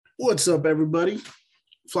What's up, everybody?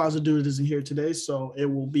 Flaza Dude isn't here today, so it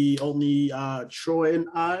will be only Troy and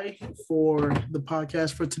I for the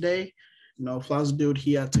podcast for today. You know, Flaza Dude,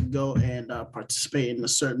 he had to go and participate in a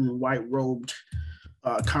certain white robed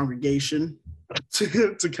congregation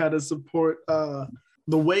to kind of support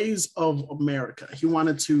the ways of America. He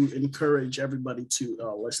wanted to encourage everybody to,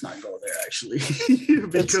 let's not go there actually,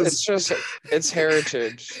 because it's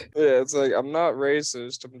heritage. Yeah, it's like, I'm not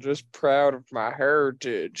racist. I'm just proud of my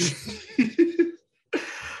heritage.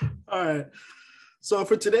 All right. So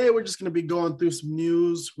for today, we're just going to be going through some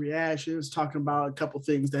news, reactions, talking about a couple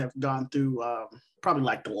things that have gone through probably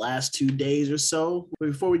like the last 2 days or so.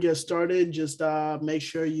 But before we get started, just make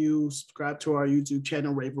sure you subscribe to our YouTube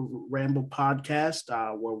channel, Raven Ramble Podcast,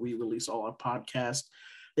 where we release all our podcasts.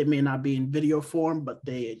 They may not be in video form, but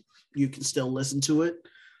you can still listen to it.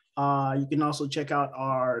 You can also check out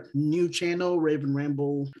our new channel, Raven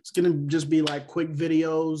Ramble. It's going to just be like quick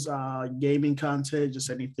videos, gaming content,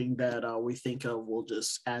 just anything that we think of, we'll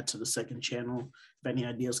just add to the second channel. If any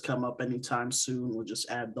ideas come up anytime soon, we'll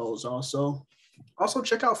just add those also. Also,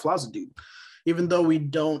 check out Flaza Dude. Even though we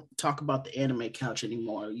don't talk about the anime couch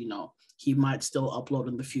anymore, you know, he might still upload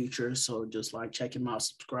in the future. So just like check him out,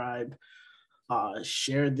 subscribe.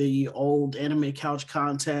 Share the old anime couch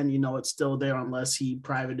content. You know, it's still there unless he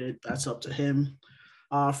private it. That's up to him.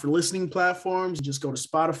 For listening platforms, just go to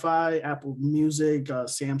Spotify, Apple Music,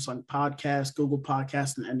 Samsung Podcast, Google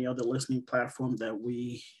Podcast, and any other listening platform that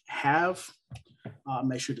we have.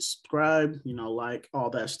 Make sure to subscribe, you know, like all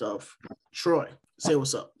that stuff. Troy, say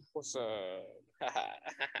what's up. What's up?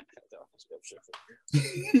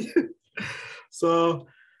 So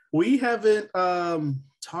we haven't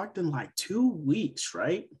talked in like 2 weeks,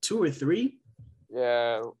 right? 2 or 3.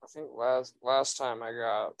 Yeah, I think last time I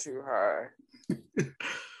got too high.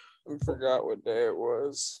 I forgot what day it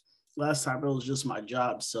was. Last time it was just my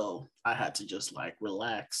job, so I had to just like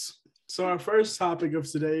relax. So our first topic of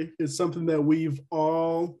today is something that we've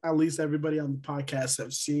all, at least everybody on the podcast,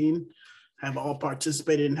 have seen, have all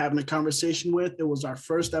participated in having a conversation with. It was our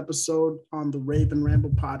first episode on the Raven Ramble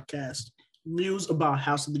podcast, news about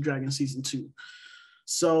House of the Dragon season 2.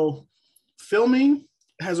 So filming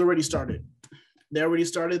has already started.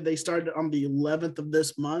 They started on the 11th of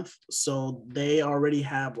this month. So they already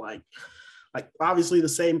have like obviously the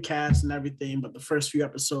same cast and everything, but the first few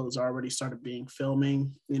episodes already started being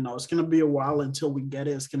filming. You know, it's going to be a while until we get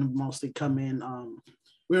it. It's going to mostly come in.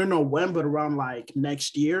 We don't know when, but around like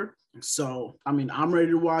next year. So, I mean, I'm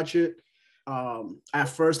ready to watch it. At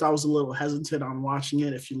first I was a little hesitant on watching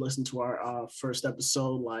it. If you listen to our first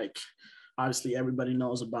episode, like obviously everybody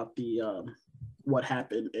knows about the what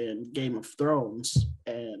happened in Game of Thrones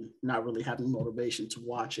and not really having motivation to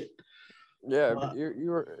watch it. Yeah, but you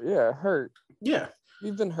were hurt. Yeah.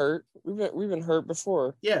 We've been hurt. We've been hurt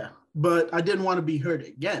before. Yeah, but I didn't want to be hurt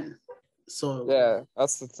again. So yeah,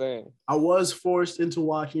 that's the thing. I was forced into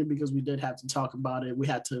watching it because we did have to talk about it. We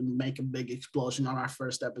had to make a big explosion on our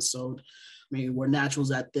first episode. I mean, we're naturals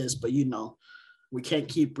at this, but you know, we can't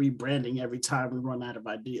keep rebranding every time we run out of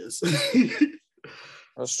ideas.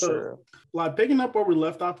 That's true. Like picking up where we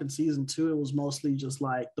left off in season 2, it was mostly just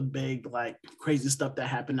like the big, like crazy stuff that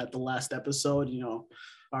happened at the last episode. You know,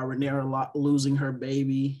 Rhaenyra losing her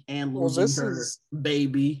baby and losing her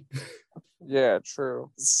baby. Yeah,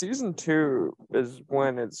 true. Season 2 is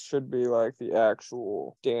when it should be like the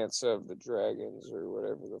actual Dance of the Dragons or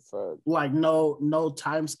whatever the fuck. Like no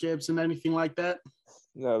time skips and anything like that?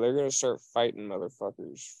 No, they're gonna start fighting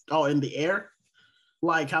motherfuckers. Oh, in the air?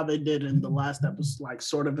 Like how they did in the last episode, like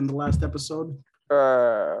sort of in the last episode?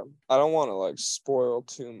 I don't want to like spoil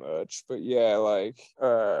too much, but yeah, like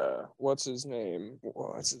what's his name?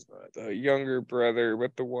 The younger brother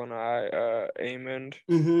with the one eye, Aemond.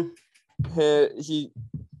 Mm-hmm.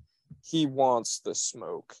 He wants the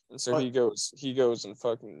smoke, and so he goes and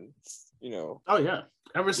fucking, you know. Oh yeah.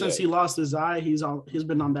 Ever since he lost his eye, he's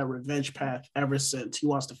been on that revenge path ever since. He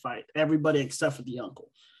wants to fight everybody except for the uncle.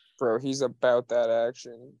 Bro, he's about that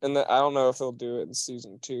action. And I don't know if he'll do it in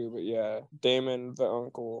season 2, but yeah, Daemon, the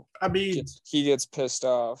uncle, I mean, he gets pissed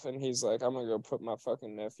off and he's like, I'm gonna go put my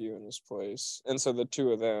fucking nephew in his place. And so the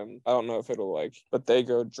two of them, I don't know if it'll but they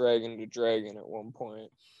go dragon to dragon at one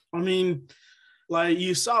point. I mean, like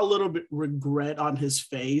you saw a little bit regret on his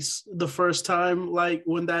face the first time, like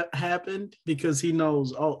when that happened, because he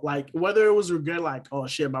knows, oh, like whether it was regret, like, oh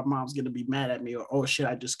shit, my mom's gonna be mad at me, or oh shit,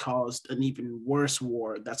 I just caused an even worse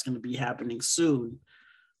war that's gonna be happening soon.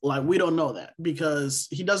 Like we don't know that because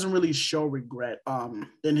he doesn't really show regret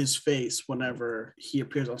in his face whenever he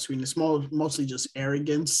appears on screen. It's mostly just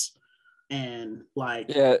arrogance and like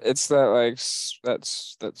Yeah, it's that like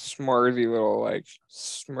that smarty little like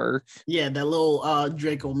smirk. yeah, that little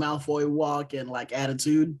Draco Malfoy walk and like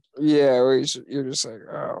attitude. Yeah, where you're just like,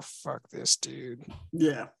 oh fuck this dude.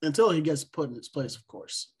 Yeah, until he gets put in his place, of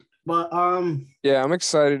course. But Yeah, I'm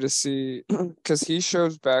excited to see because he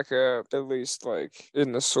shows back up, at least like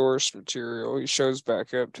in the source material. He shows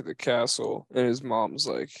back up to the castle, and his mom's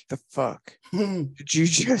like, "The fuck did you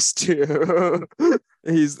just do?"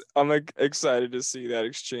 I'm like excited to see that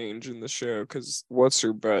exchange in the show because what's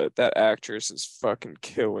her butt? That actress is fucking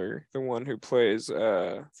killer. The one who plays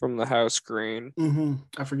from the House Green.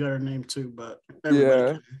 I forgot her name too, but everybody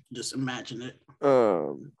Yeah. can just imagine it.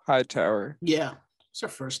 Hightower. Yeah, it's her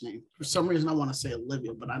first name. For some reason, I want to say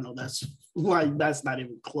Olivia, but I know that's like that's not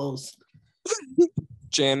even close.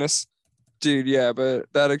 Janice. Dude, yeah, but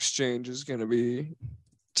that exchange is gonna be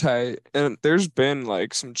tight. And there's been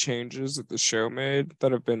like some changes that the show made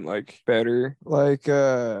that have been like better. Like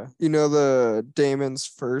the Damon's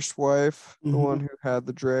first wife, the one who had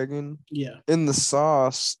the dragon. Yeah. In the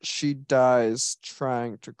sauce, she dies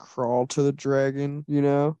trying to crawl to the dragon, you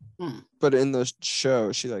know? But in the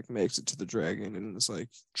show, she like makes it to the dragon and it's like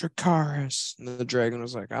Dracarys. And the dragon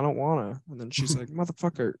was like, I don't wanna. And then she's like,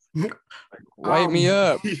 motherfucker, like, light me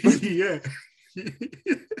up. Yeah.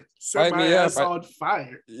 Light me up. On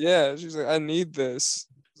fire. Yeah, she's like, I need this.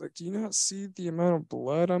 It's like, do you not see the amount of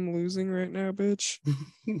blood I'm losing right now, bitch?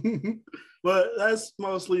 But that's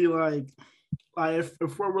mostly like if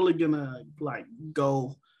we're really gonna like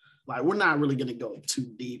go, like we're not really gonna go too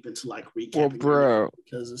deep into like recapping. Well, bro,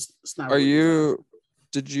 because it's not.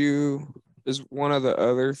 Is one of the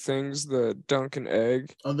other things the Duncan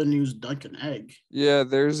Egg? Other news, Duncan Egg. Yeah,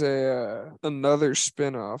 there's another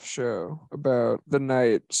spin-off show about the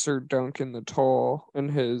knight Sir Duncan the Tall and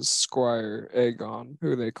his squire Aegon,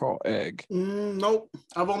 who they call Egg. Nope.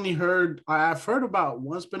 I've heard about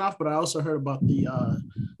one spinoff, but I also heard about the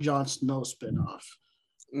Jon Snow spinoff.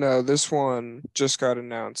 No, this one just got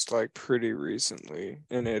announced like pretty recently,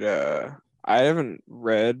 and I haven't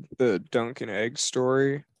read the Duncan Egg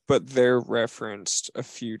story, but they're referenced a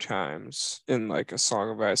few times in like A Song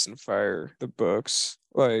of Ice and Fire, the books.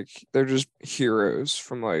 Like they're just heroes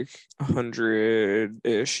from like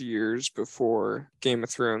 100-ish years before Game of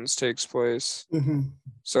Thrones takes place.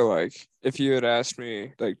 So like if you had asked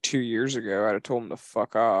me like 2 years ago, I'd have told him to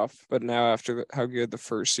fuck off. But now after how good the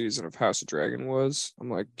first season of House of Dragon was,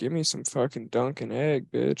 I'm like, give me some fucking Duncan Egg,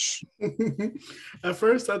 bitch. At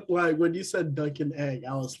first, when you said Duncan Egg,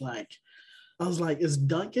 I was like, is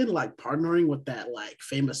Duncan like partnering with that like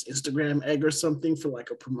famous Instagram egg or something for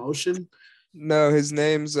like a promotion? No, his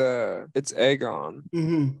name's it's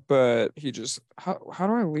Aegon. But he just how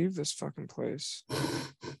do I leave this fucking place?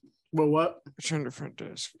 Well, what? Return to front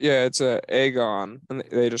desk. Yeah, it's a Aegon, and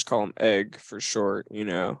they just call him Egg for short, you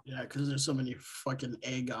know. Yeah, because there's so many fucking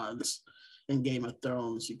Aegons in Game of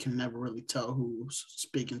Thrones, you can never really tell who's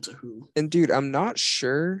speaking to who. And dude, I'm not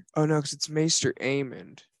sure. Oh no, because it's Maester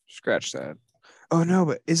Aemond. Scratch that. Oh no,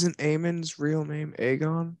 but isn't Aemond's real name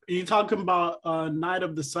Aegon? Are you talking about Knight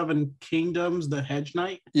of the Seven Kingdoms, the Hedge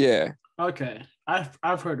Knight? Yeah. Okay,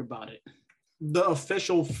 I've heard about it. The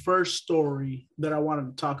official first story that I wanted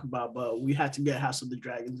to talk about, but we had to get House of the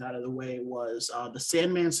Dragons out of the way, was the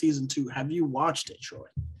Sandman season 2. Have you watched it, Troy?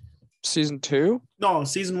 Season 2? No,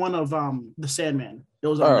 season 1 of the Sandman. It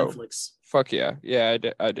was on Netflix. Fuck yeah. Yeah,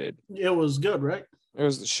 I did. It was good, right? It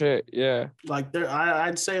was the shit, yeah. Like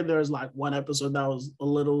I'd say there's like one episode that was a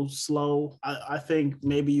little slow. I think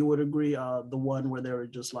maybe you would agree. The one where they were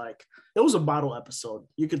just like, it was a bottle episode.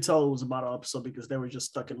 You could tell it was a bottle episode because they were just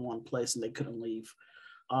stuck in one place and they couldn't leave.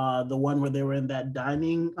 The one where they were in that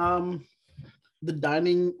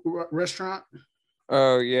restaurant.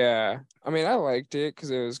 Oh yeah. I mean, I liked it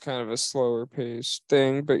because it was kind of a slower paced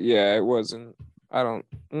thing, but yeah, it wasn't. I don't.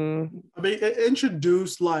 I mean, it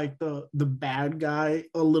introduced like the bad guy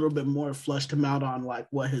a little bit more, fleshed him out on like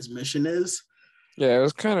what his mission is. Yeah, it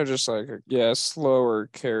was kind of just like a slower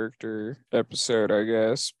character episode, I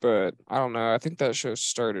guess. But I don't know. I think that show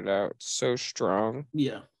started out so strong.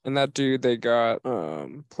 Yeah. And that dude they got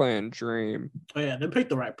playing Dream. Oh yeah, they picked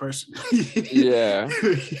the right person. Yeah.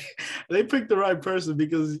 They picked the right person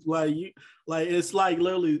because it's like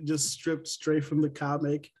literally just stripped straight from the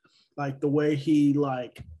comic. Like the way he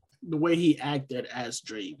acted as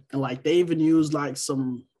Dream, and like they even used like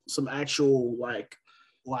some actual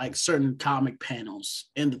like certain comic panels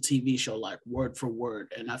in the TV show, like word for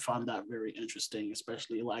word, and I found that very interesting,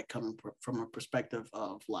 especially like coming from a perspective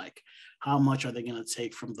of like how much are they going to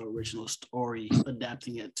take from the original story,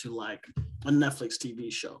 adapting it to like a Netflix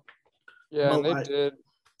TV show. Yeah, and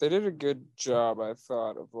They did a good job, I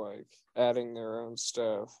thought, of like adding their own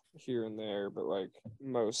stuff here and there, but like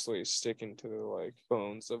mostly sticking to the like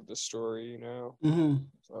bones of the story, you know? Mm-hmm.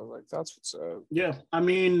 So I was like, that's what's up. Yeah, I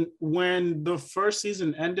mean, when the first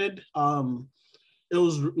season ended, it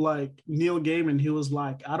was like Neil Gaiman. He was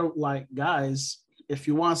like, "I don't like guys. If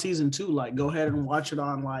you want season two, like, go ahead and watch it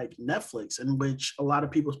on like Netflix." In which a lot of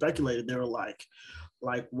people speculated. They were like,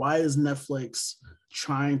 why is Netflix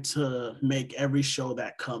trying to make every show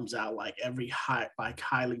that comes out, like every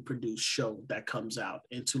highly produced show that comes out,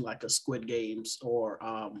 into like a Squid Games or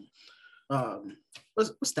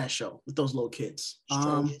what's that show with those little kids?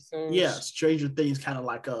 Stranger Things. Yeah, Stranger Things, kind of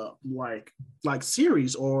like a like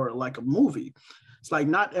series or like a movie. It's like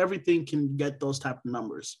not everything can get those type of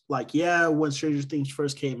numbers. Like, yeah, when Stranger Things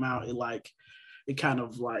first came out, it kind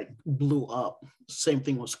of like blew up. Same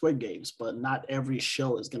thing with Squid Games, but not every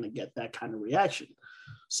show is going to get that kind of reaction.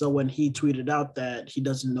 So when he tweeted out that he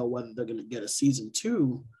doesn't know whether they're going to get a season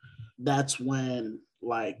two, that's when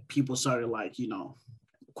like people started like,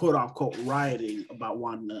 quote unquote rioting about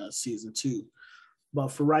wanting a season two. But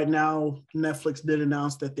for right now, Netflix did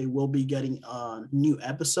announce that they will be getting new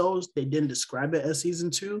episodes. They didn't describe it as season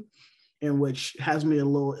two, in which has me a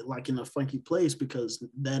little like in a funky place, because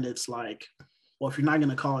then it's like, well, if you're not going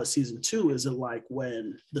to call it season two, is it like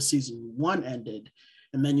when the season one ended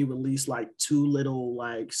and then you release like two little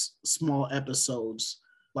like small episodes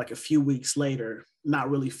like a few weeks later, not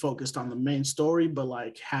really focused on the main story, but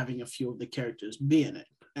like having a few of the characters be in it?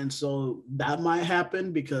 And so that might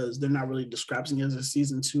happen because they're not really describing it as a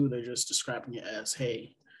season two. They're just describing it as,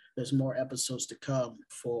 hey, there's more episodes to come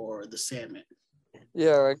for the Sandman.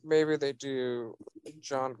 Yeah, like maybe they do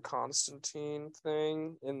John Constantine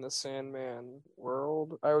thing in the Sandman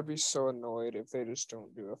world. I would be so annoyed if they just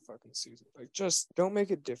don't do a fucking season. Like, just don't make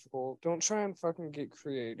it difficult. Don't try and fucking get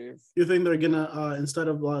creative. You think they're gonna instead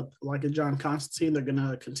of like a John Constantine, they're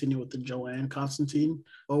gonna continue with the Joanne Constantine,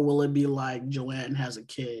 or will it be like Joanne has a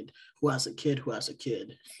kid who has a kid who has a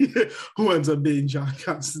kid who ends up being John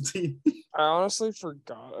Constantine? I honestly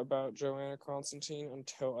forgot about Joanna Constantine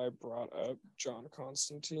until I brought up John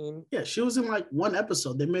Constantine. Yeah, she was in like one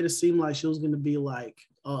episode. They made it seem like she was going to be like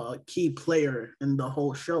a key player in the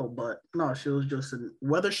whole show, but no, she was just in,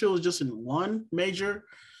 whether she was just in one major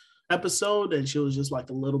episode and she was just like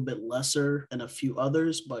a little bit lesser in a few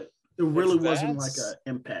others, but it really wasn't like an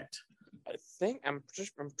impact. I think I'm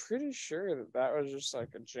pretty sure that was just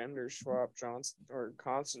like a gender swap Johnson or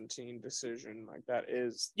Constantine decision. Like that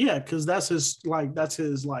is, yeah, because that's his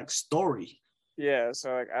story. Yeah,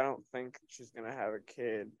 so like I don't think she's gonna have a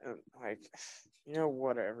kid, and like,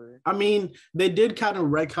 whatever. I mean, they did kind of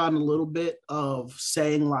retcon a little bit of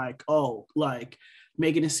saying like, oh, like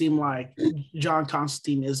making it seem like John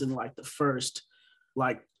Constantine isn't like the first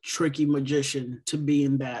like tricky magician to be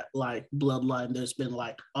in that like bloodline. There's been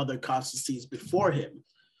like other Constantines before him,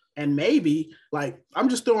 and maybe like I'm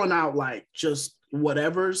just throwing out like just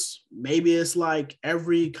whatever's. Maybe it's like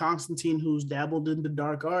every Constantine who's dabbled in the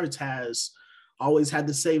dark arts has always had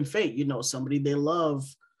the same fate. Somebody they love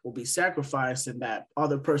will be sacrificed, and that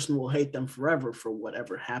other person will hate them forever for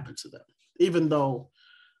whatever happened to them. Even though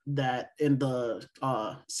that in the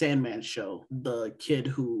Sandman show, the kid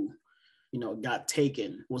who got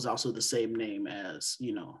taken was also the same name as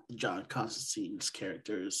John Constantine's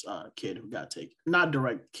character's kid who got taken. Not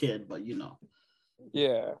direct kid, but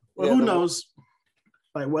yeah. Well, who knows?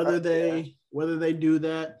 Like whether they do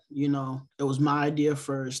that, it was my idea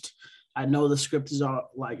first. I know the script is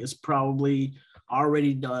it's probably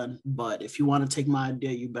already done, but if you want to take my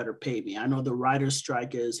idea, you better pay me. I know the writer's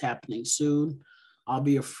strike is happening soon. I'll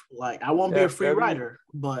be I won't be a free writer,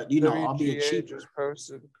 but I'll be a cheaper. Just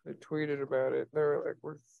posted, they tweeted about it. They were like,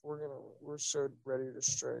 we're so ready to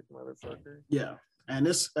strike, motherfucker. Yeah. And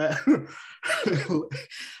it's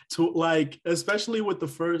especially with the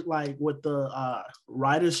first with the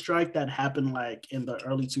writer's strike that happened in the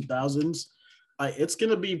early 2000s, it's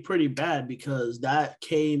gonna be pretty bad because that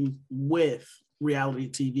came with reality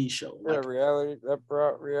TV show. That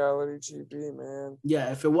brought reality TV, man.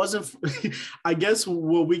 Yeah, if it wasn't, I guess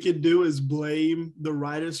what we could do is blame the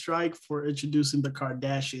writer's strike for introducing the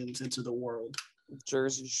Kardashians into the world.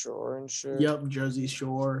 Jersey Shore and shit. Yep, Jersey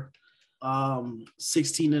Shore.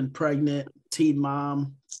 16 and Pregnant, Teen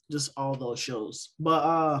Mom, just all those shows.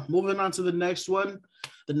 But moving on to the next one,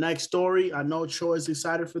 the next story. I know Troy is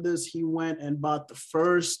excited for this. He went and bought the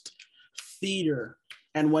first theater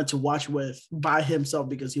and went to watch by himself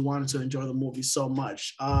because he wanted to enjoy the movie so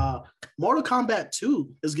much. Mortal Kombat 2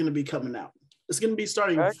 is going to be coming out. It's going to be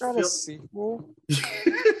starting. That got a sequel?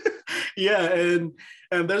 Yeah, and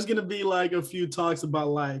And there's gonna be like a few talks about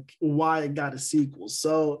like why it got a sequel.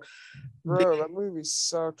 So Bro, that movie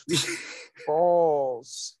sucked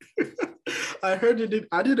balls. I heard it.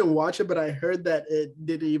 I didn't watch it, but I heard that it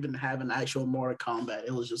didn't even have an actual Mortal Kombat.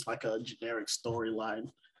 It was just like a generic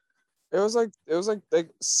storyline. It was like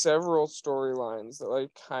several storylines that like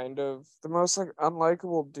kind of the most like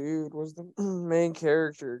unlikable dude was the main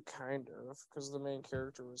character, kind of, because the main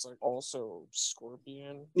character was like also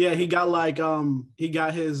Scorpion. Yeah, he got like he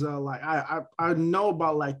got his like I know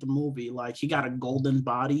about like the movie, like he got a golden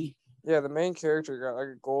body. Yeah, the main character got like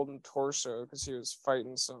a golden torso because he was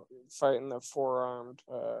fighting the four-armed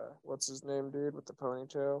what's his name, dude, with the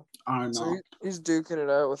ponytail. I don't know. So he's duking it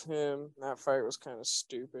out with him. That fight was kind of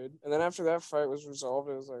stupid. And then after that fight was resolved,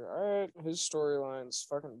 it was like, all right, his storyline's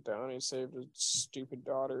fucking done. He saved his stupid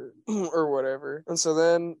daughter or whatever. And so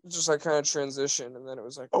then just like kind of transitioned, and then it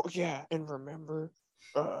was like, oh yeah, and remember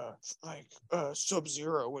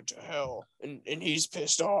Sub-Zero went to hell and he's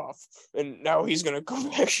pissed off and now he's gonna go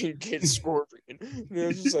back and get Scorpion. You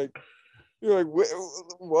know, just like you're like,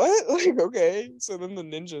 what? Like, okay. So then the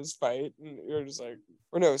ninjas fight and you're just like,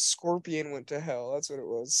 or no, Scorpion went to hell. That's what it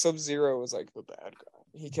was. Sub-Zero was like the bad guy.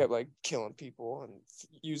 He kept like killing people and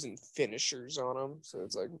using finishers on them. So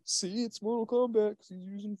it's like, see, it's Mortal Kombat because he's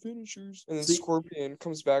using finishers. And then Scorpion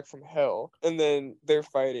comes back from hell, and then they're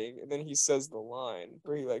fighting, and then he says the line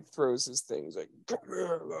where he like throws his things like, come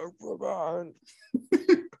here, and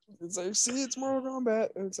it's like, see, it's Mortal Kombat.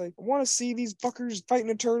 And it's like, I want to see these fuckers fight in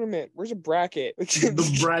a tournament. Where's a bracket?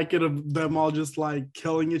 The bracket of them all just like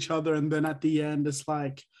killing each other, and then at the end it's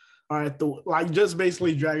like, all right, like just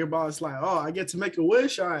basically Dragon Ball. It's like, oh, I get to make a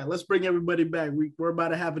wish. All right, let's bring everybody back. We're about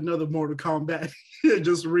to have another Mortal Kombat.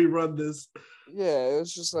 Just rerun this. Yeah, it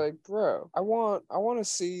was just like, bro, I want to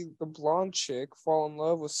see the blonde chick fall in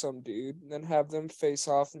love with some dude and then have them face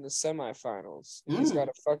off in the semifinals. He's got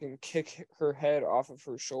to fucking kick her head off of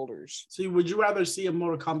her shoulders. See, would you rather see a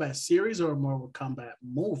Mortal Kombat series or a Mortal Kombat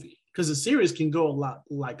movie? Because a series can go a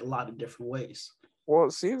lot of different ways. Well,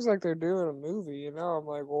 it seems like they're doing a movie, you know? I'm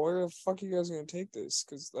like, well, where the fuck are you guys going to take this?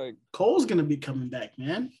 Because, like... Cole's going to be coming back,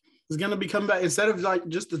 man. He's going to be coming back. Instead of, like,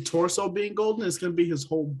 just the torso being golden, it's going to be his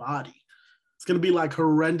whole body. It's going to be, like,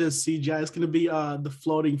 horrendous CGI. It's going to be the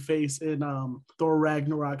floating face in Thor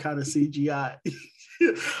Ragnarok kind of CGI.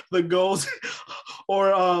 The gold... Or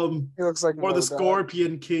he looks like or the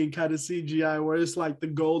Scorpion King kind of CGI where it's like the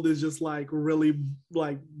gold is just like really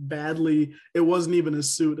like badly. It wasn't even a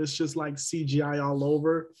suit. It's just like CGI all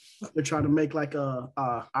over. They're trying to make like a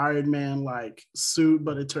Iron Man like suit,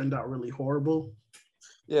 but it turned out really horrible.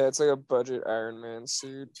 Yeah, it's like a budget Iron Man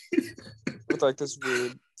suit with like this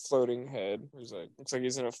weird floating head. He's like, looks like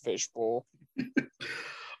he's in a fishbowl.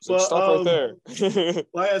 So stop right there.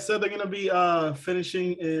 Like I said, they're going to be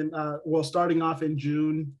finishing in, starting off in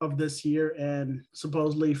June of this year and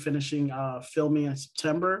supposedly finishing filming in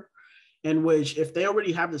September, in which if they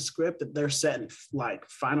already have the script that they're setting like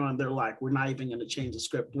final and they're like, we're not even going to change the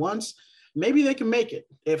script once, maybe they can make it.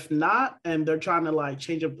 If not, and they're trying to like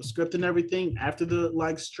change up the script and everything after the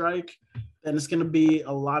like strike, then it's going to be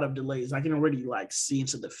a lot of delays. I can already like see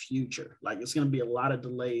into the future. Like it's going to be a lot of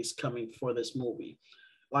delays coming for this movie.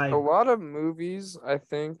 Like a lot of movies, I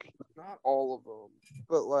think, not all of them,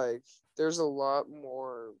 but like there's a lot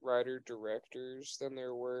more writer directors than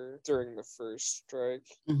there were during the first strike.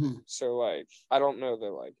 Mm-hmm. So like I don't know the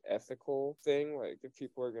like ethical thing, like if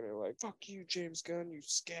people are gonna like fuck you James Gunn, you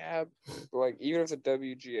scab, but like even if the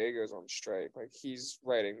WGA goes on strike, like he's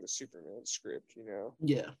writing the Superman script, you know.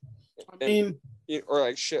 Yeah, I mean, or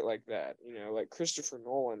like shit like that, you know, like Christopher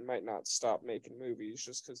Nolan might not stop making movies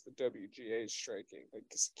just because the WGA is striking, like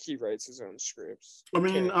he writes his own scripts. I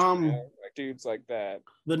mean, like dudes like that.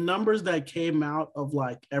 The numbers that came out of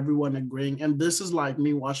like everyone agreeing, and this is like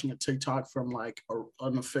me watching a TikTok from like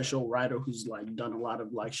an official writer who's like done a lot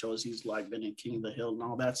of like shows. He's like been in King of the Hill and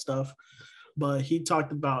all that stuff, but he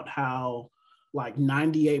talked about how like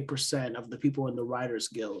 98% of the people in the Writers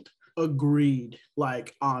Guild agreed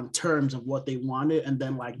like on terms of what they wanted, and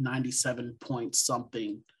then like 97 point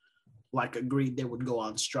something like agreed they would go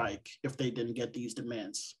on strike if they didn't get these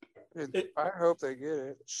demands. I hope they get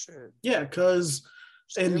it. Shit. Yeah, because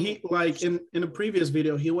and he like in a previous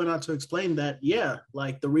video he went on to explain that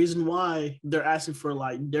like the reason why they're asking for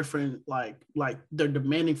like different like they're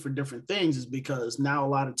demanding for different things is because now a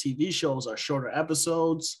lot of TV shows are shorter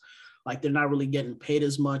episodes. Like they're not really getting paid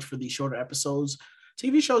as much for these shorter episodes.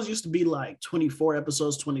 TV shows used to be like 24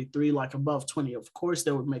 episodes, 23, like above 20. Of course,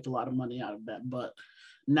 they would make a lot of money out of that. But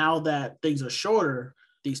now that things are shorter,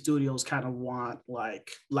 these studios kind of want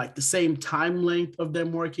like the same time length of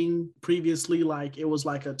them working previously. Like it was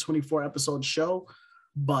like a 24 episode show.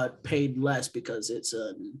 but paid less because it's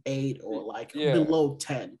an 8 or like Yeah. below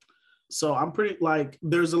 10. So I'm pretty like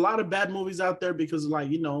there's a lot of bad movies out there because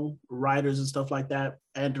like, writers and stuff like that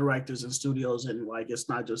and directors and studios, and like it's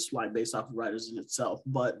not just like based off of writers in itself,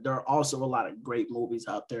 but there are also a lot of great movies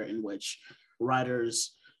out there in which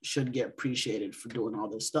writers should get appreciated for doing all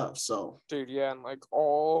this stuff. So Dude, yeah, and like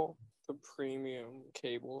all the premium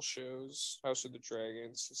cable shows, House of the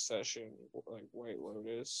Dragon, Succession, like White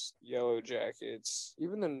Lotus, Yellow Jackets,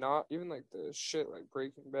 even like the shit like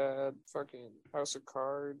Breaking Bad, fucking House of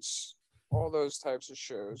Cards, all those types of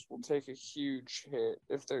shows will take a huge hit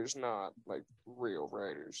if there's not like real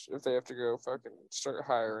writers. If they have to go fucking start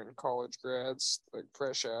hiring college grads like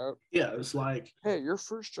fresh out. yeah, it's like Hey, your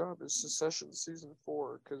first job is Succession season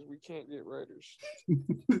 4 because we can't get writers.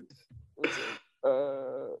 It's like,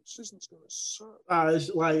 season's gonna suck. it's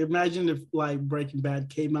like imagine if like Breaking Bad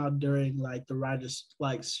came out during like the writers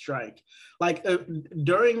like strike, like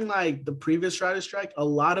during like the previous writers strike, a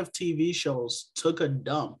lot of TV shows took a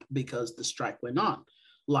dump because the strike went on.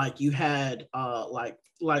 Like you had the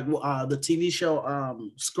TV show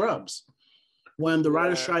Scrubs. When the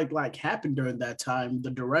writer's Yeah. strike like happened during that time, the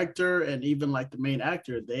director and even like the main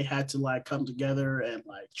actor, they had to like come together and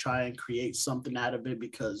like try and create something out of it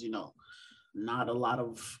because not a lot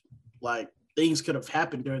of like things could have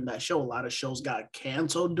happened during that show. A lot of shows got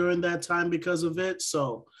canceled during that time because of it.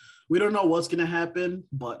 So we don't know what's gonna happen,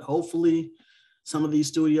 but hopefully some of these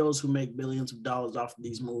studios who make billions of dollars off of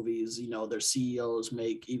these movies, their CEOs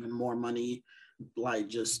make even more money, like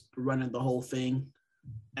just running the whole thing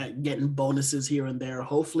and getting bonuses here and there.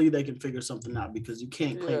 Hopefully they can figure something out because you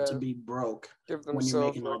can't claim to Yeah. be broke Give when you're themselves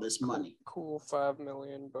making like all this money. cool 5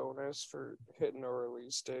 million bonus for hitting a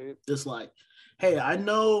release date. Just like, hey, I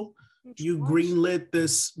know you greenlit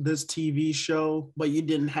this TV show, but you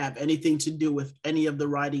didn't have anything to do with any of the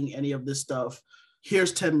writing, any of this stuff.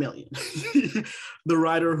 Here's 10 million. The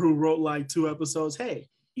writer who wrote like 2 episodes, hey,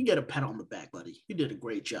 you get a pat on the back, buddy. You did a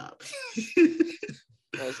great job.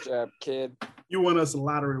 Nice job, kid. You won us a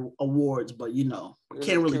lot of awards, but Here's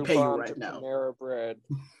can't a really pay you coupon right to now. Panera Bread.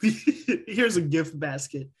 Here's a gift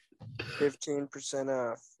basket. 15%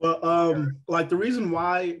 off. Well, like the reason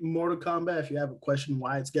why Mortal Kombat, if you have a question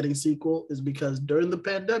why it's getting sequel, is because during the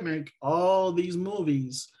pandemic, all these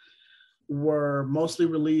movies were mostly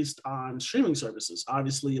released on streaming services.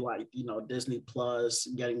 Obviously, like Disney Plus,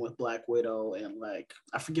 getting with Black Widow, and like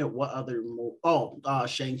I forget what other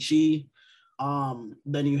Shang-Chi.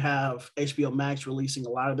 Then you have HBO Max releasing a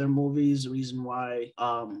lot of their movies. The reason why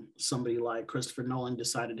somebody like Christopher Nolan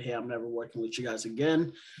decided, hey, I'm never working with you guys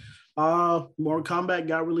again. Mortal Kombat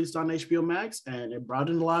got released on HBO Max and it brought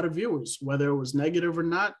in a lot of viewers. Whether it was negative or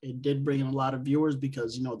not, it did bring in a lot of viewers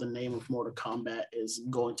because the name of Mortal Kombat is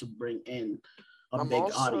going to bring in a big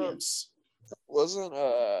audience. Wasn't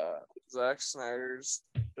Zack Snyder's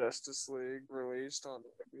Justice League released on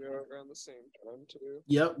HBO around the same time too?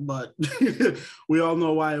 Yep, but we all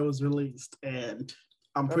know why it was released, and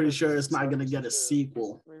I'm pretty sure it's not going to get a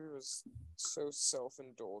sequel. Maybe it was so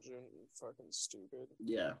self-indulgent and fucking stupid.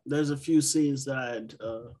 Yeah, there's a few scenes that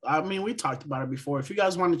we talked about it before. If you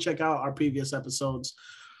guys want to check out our previous episodes,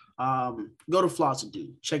 go to Floss and Do.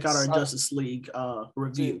 Check out our Justice League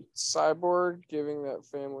review. Dude, Cyborg giving that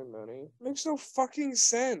family money makes no fucking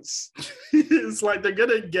sense. It's like they're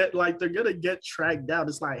gonna get tracked down.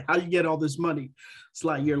 It's like, how do you get all this money? It's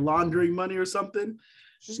like you're laundering money or something.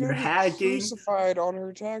 She's You're gonna be hacking. crucified on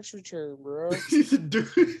her tax return, bro. Dude,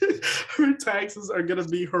 her taxes are gonna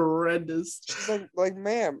be horrendous. She's like,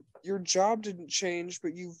 ma'am, your job didn't change,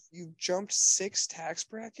 but you've jumped 6 tax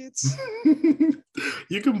brackets.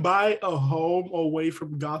 You can buy a home away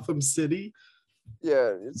from Gotham City.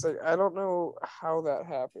 Yeah, it's like I don't know how that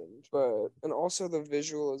happened, but and also the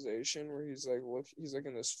visualization where he's like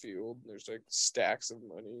in this field and there's like stacks of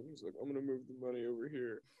money. He's like, I'm gonna move the money over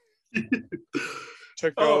here.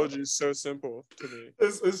 Technology is so simple to me.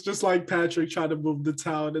 It's just like Patrick trying to move the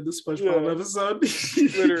town in the SpongeBob episode.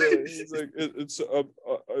 Literally, he's like,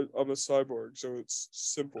 I'm a cyborg, so it's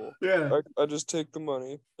simple. Yeah, I just take the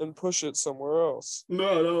money and push it somewhere else.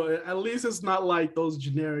 No. At least it's not like those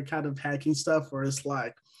generic kind of hacking stuff where it's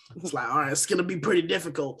like, all right, it's gonna be pretty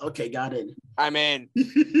difficult. Okay, got it. I'm in.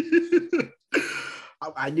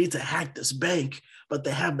 I need to hack this bank, but they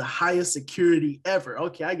have the highest security ever.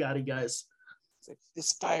 Okay, I got it, guys. It's like,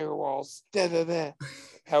 this firewall's da.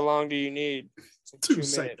 How long do you need? It's like 2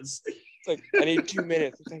 seconds. It's like, I need 2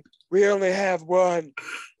 minutes. It's like, we only have 1.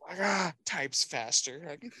 Like, types faster.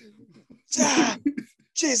 Like,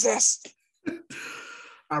 Jesus.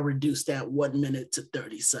 I reduced that 1 minute to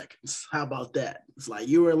 30 seconds. How about that? It's like,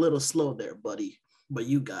 you were a little slow there, buddy. but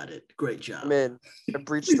you got it. Great job. Man, I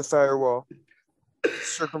breached the firewall,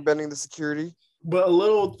 circumventing the security, But a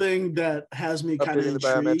little thing that has me kind of updating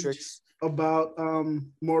the intrigued biometrics. about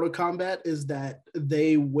Mortal Kombat is that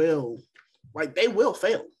they will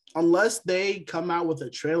fail unless they come out with a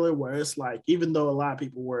trailer where it's like, even though a lot of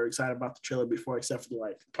people were excited about the trailer before, except for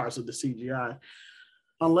like parts of the CGI,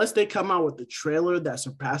 unless they come out with the trailer that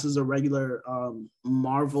surpasses a regular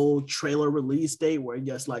Marvel trailer release date where it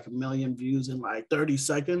gets like 1 million views in like 30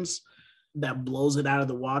 seconds, that blows it out of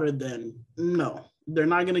the water, then no, they're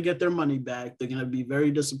not going to get their money back. They're going to be very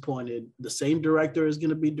disappointed. The same director is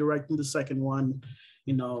going to be directing the second one.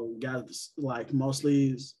 You know, guys like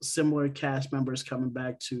mostly similar cast members coming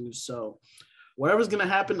back too. So whatever's going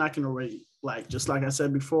to happen, I can already, like, just like I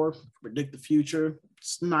said before, predict the future.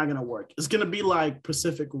 It's not going to work. It's going to be like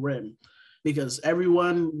Pacific Rim, because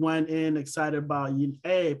everyone went in excited about,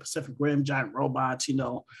 hey, Pacific Rim, giant robots,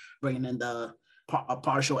 bringing in a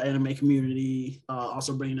partial anime community,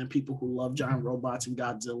 also bringing in people who love giant robots and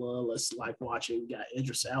Godzilla. Let's like watch it. We got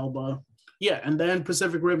Idris Elba. Yeah, and then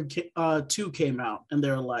Pacific Rim 2 came out, and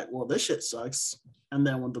they're like, well, this shit sucks. And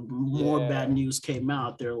then when the more bad news came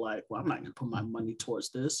out, they're like, well, I'm not going to put my money towards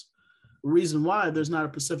this. Reason why there's not a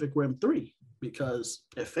Pacific Rim 3, because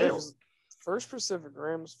it failed. First Pacific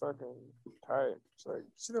Rim's fucking tight. It's like,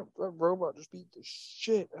 see that robot just beat the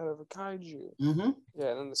shit out of a kaiju. Mm-hmm. Yeah,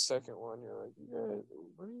 and then the second one, you're like,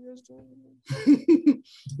 what are you guys doing?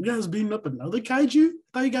 You guys beating up another kaiju? I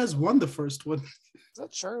thought you guys won the first one. Is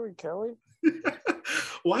that Charlie Kelly?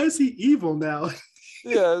 Why is he evil now?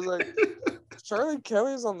 Yeah, it's like, Charlie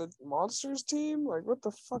Kelly's on the Monsters team? Like, what the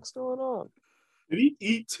fuck's going on? Did he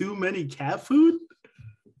eat too many cat food?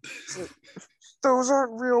 Like, those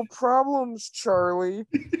aren't real problems, Charlie.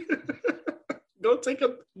 Go take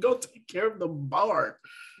care of the bar.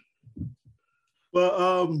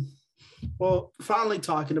 Well, finally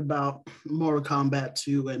talking about Mortal Kombat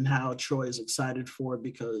 2 and how Troy is excited for it,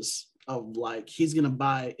 because of like, he's gonna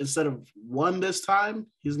buy, instead of 1 this time,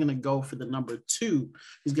 he's gonna go for the number 2.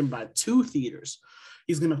 He's gonna buy 2 theaters.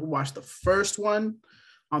 He's gonna watch the first one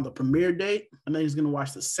on the premiere date, and then he's gonna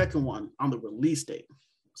watch the second one on the release date.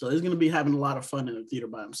 So he's gonna be having a lot of fun in the theater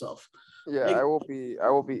by himself. Yeah, I will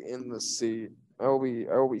be in the seat. I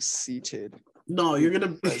will be seated. No, you're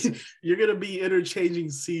gonna be interchanging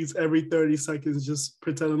seats every 30 seconds, just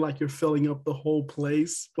pretending like you're filling up the whole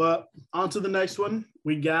place. But on to the next one.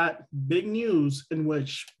 We got big news, in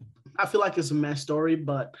which I feel like it's a mess story,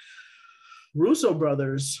 but Russo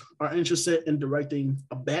brothers are interested in directing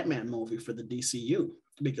a Batman movie for the DCU,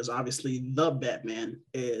 because obviously the Batman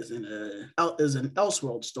is an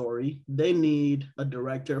Elseworld story. They need a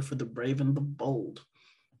director for the Brave and the Bold.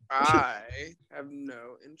 I have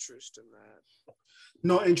no interest in that.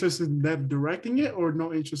 No interest in them directing it, or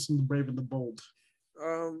no interest in the Brave and the Bold?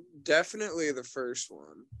 Definitely the first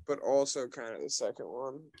one, but also kind of the second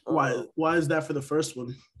one. Why is that for the first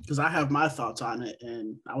one? Because I have my thoughts on it,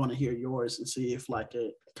 and I want to hear yours and see if like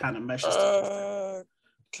it kind of meshes together.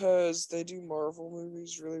 Because they do Marvel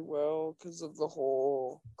movies really well because of the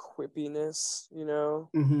whole quippiness,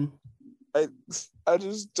 Mm-hmm. I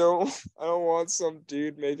just don't want some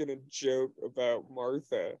dude making a joke about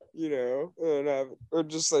Martha, or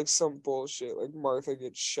just like some bullshit like Martha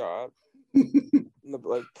gets shot and the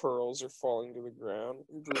like pearls are falling to the ground.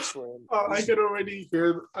 Bruce Wayne. I can already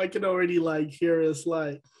hear it's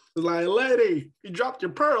like, lady, you dropped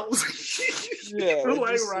your pearls. Yeah,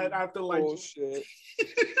 like right after like bullshit.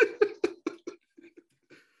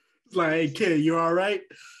 It's like, hey kid, you all right?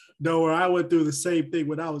 Don't worry, I went through the same thing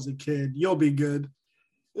when I was a kid. You'll be good.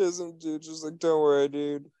 Isn't dude just like, don't worry,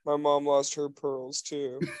 dude. My mom lost her pearls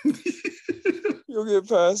too. You'll get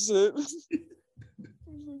past it.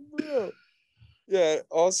 Bro. Yeah.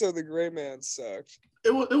 Also, the Gray Man sucked.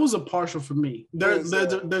 It was a partial for me. There's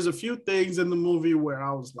a few things in the movie where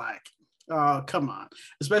I was like, come on,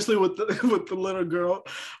 especially with the little girl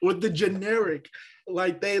with the generic,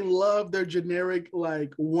 like they love their generic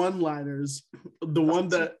like one-liners. The one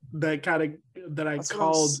that I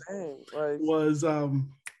called was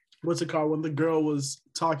what's it called, when the girl was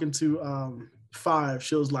talking to Five,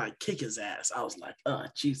 she was like, kick his ass. I was like, oh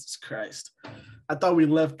Jesus Christ. I thought we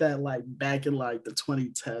left that like back in like the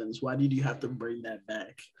 2010s. Why did you have to bring that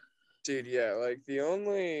back? Dude, yeah, like the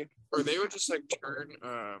only Or they would just like turn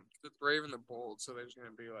the Brave and the Bold, so there's gonna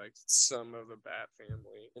be like some of the Bat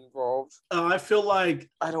family involved. I feel like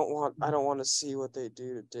I don't want to see what they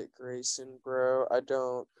do to Dick Grayson, bro. I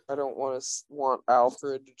don't want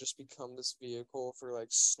Alfred to just become this vehicle for like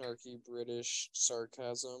snarky British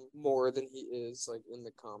sarcasm more than he is like in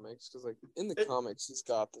the comics. Because like in the comics, he's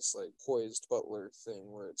got this like poised butler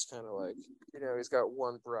thing where it's kind of like, you know, he's got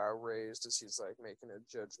one brow raised as he's like making a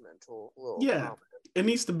judgmental little comment. It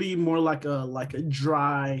needs to be more like a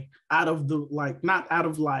dry, out of the like, not out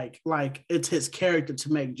of like it's his character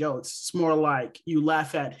to make jokes. It's more like you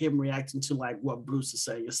laugh at him reacting to like what Bruce is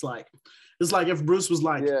saying. It's like if Bruce was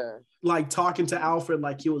like talking to Alfred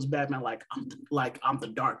like he was Batman, I'm the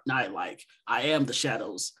Dark Knight, like I am the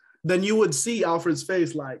shadows. Then you would see Alfred's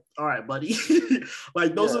face like, all right, buddy.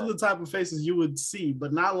 Like those are the type of faces you would see,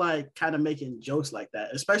 but not like kind of making jokes like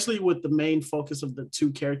that, especially with the main focus of the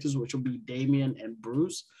two characters, which will be Damian and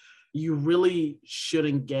Bruce. You really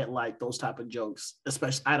shouldn't get like those type of jokes,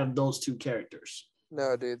 especially out of those two characters.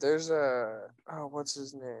 No, dude, there's what's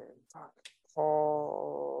his name? Fuck.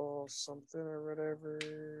 Paul something or whatever.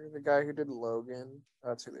 The guy who did Logan.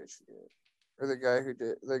 That's who they should get. Or the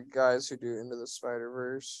guys who do Into the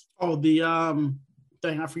Spider-Verse. Oh, the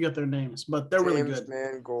dang, I forget their names, but they're really good. James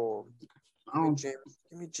Mangold. Give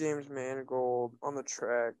me James Mangold on the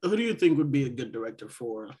track. Who do you think would be a good director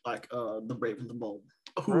for like the Brave and the Bold?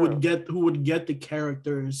 Who would get the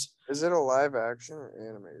characters? Is it a live action or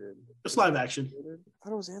animated? It's live action. I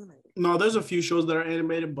thought it was animated. No, there's a few shows that are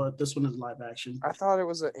animated, but this one is live action. I thought it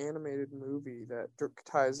was an animated movie that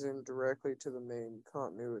ties in directly to the main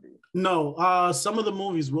continuity. No, some of the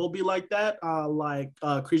movies will be like that. Like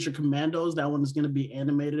Creature Commandos, that one is going to be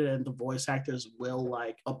animated, and the voice actors will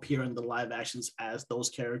like appear in the live actions as those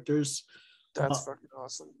characters. That's fucking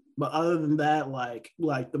awesome. But other than that, like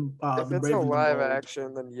the if it's a live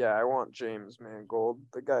action, then yeah, I want James Mangold,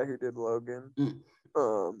 the guy who did Logan.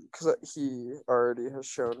 Because he already has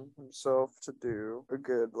shown himself to do a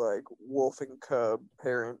good like wolf and cub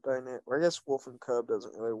parent dynamic. Or I guess wolf and cub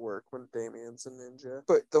doesn't really work when Damian's a ninja,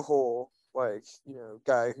 but the whole like, you know,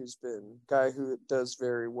 guy who does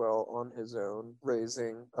very well on his own,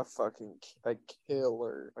 raising a fucking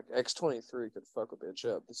killer. Like X-23 could fuck a bitch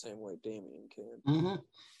up the same way Damian can. Mm-hmm.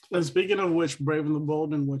 And speaking of which, Brave and the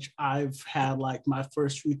Bold, in which I've had like my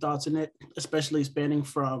first few thoughts in it, especially spanning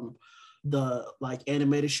from the like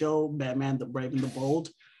animated show Batman the Brave and the Bold.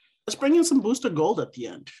 Let's bring in some Booster Gold at the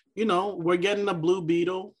end. You know, we're getting a Blue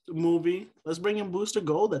Beetle movie. Let's bring in Booster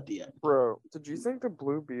Gold at the end. Bro, did you think the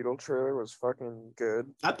Blue Beetle trailer was fucking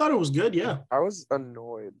good? I thought it was good, yeah. I was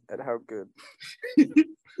annoyed at how good.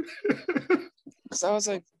 Because I was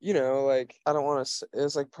like, you know, like, I don't want to,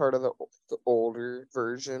 it's like part of the older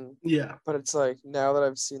version. Yeah. But it's like, now that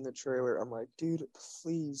I've seen the trailer, I'm like, dude,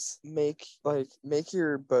 please make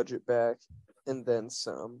your budget back and then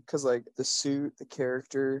some. Because, like, the suit, the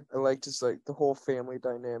character, I like just, like, the whole family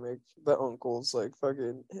dynamic. The uncle's, like,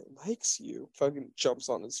 fucking, it likes you. Fucking jumps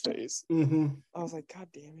on his face. Mm-hmm. I was like, God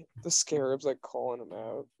damn it. The Scarab's, like, calling him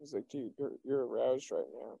out. He's like, dude, you're aroused right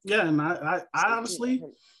now. Yeah, and I honestly,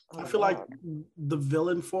 I feel like the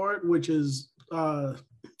villain for it, which is, I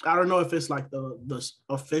don't know if it's, like, the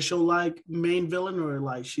official, like, main villain or,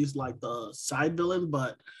 like, she's, like, the side villain,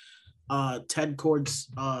 but Ted Kord's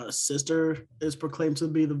sister is proclaimed to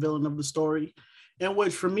be the villain of the story, in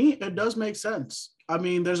which for me it does make sense. I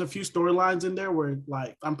mean, there's a few storylines in there where,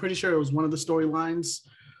 like, I'm pretty sure it was one of the storylines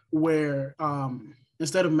where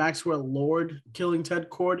instead of Maxwell Lord killing Ted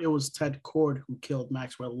Kord, it was Ted Kord who killed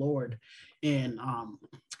Maxwell Lord, and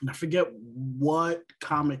I forget what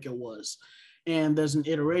comic it was. And there's an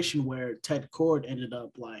iteration where Ted Kord ended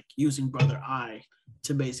up like using Brother Eye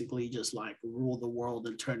to basically just like rule the world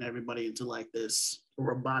and turn everybody into like this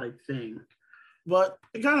robotic thing. But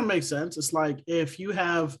it kind of makes sense. It's like if you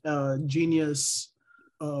have a genius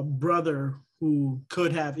brother who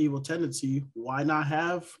could have evil tendency, why not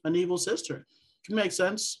have an evil sister? It makes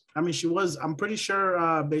sense. I mean, I'm pretty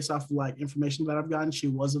sure based off of like information that I've gotten, she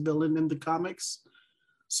was a villain in the comics.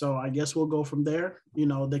 So I guess we'll go from there. You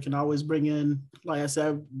know, they can always bring in, like I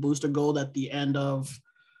said, Booster Gold at the end of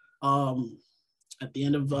Brave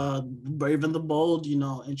and the Bold, you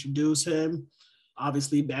know, introduce him.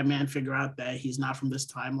 Obviously, Batman figure out that he's not from this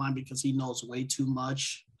timeline because he knows way too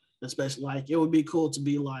much. Especially, like, it would be cool to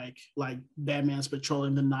be like Batman's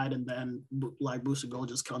patrolling the night and then like Booster Gold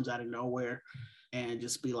just comes out of nowhere and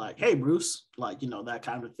just be like, hey, Bruce, like, you know, that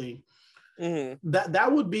kind of thing. Mm-hmm.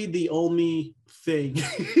 That would be the only thing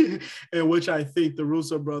in which I think the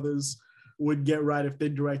Russo brothers would get right if they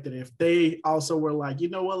directed it. If they also were like, you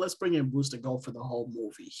know what, let's bring in Booster Gold for the whole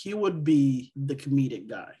movie. He would be the comedic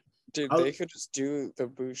guy. Dude, they could just do the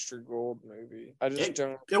Booster Gold movie. I just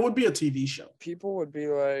don't. It would be a TV show. People would be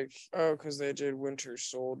like, oh, because they did Winter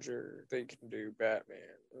Soldier, they can do Batman.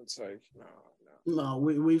 It's like, no. No,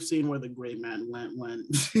 we've seen where the great man went.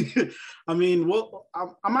 I mean, well,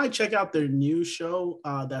 I might check out their new show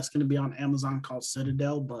that's going to be on Amazon called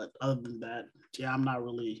Citadel. But other than that, yeah, I'm not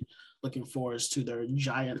really looking forward to their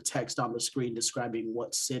giant text on the screen describing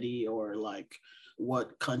what city or like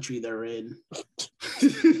what country they're in.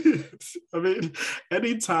 I mean,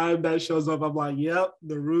 anytime that shows up, I'm like, yep,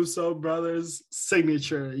 the Russo brothers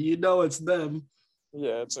signature. You know it's them.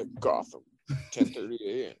 Yeah, it's like Gotham, 10:30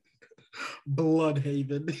 a.m.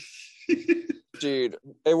 Bloodhaven. Dude,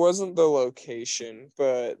 it wasn't the location,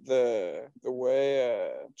 but the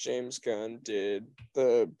way James Gunn did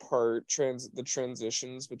the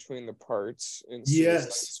transitions between the parts in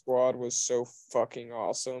Suicide Squad was so fucking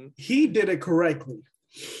awesome. He did it correctly.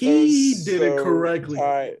 He did it correctly.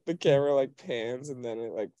 The camera like pans and then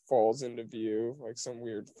it like falls into view like some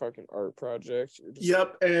weird fucking art project.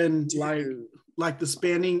 Yep, like, and dude. like the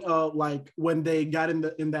spanning of like when they got in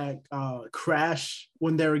that crash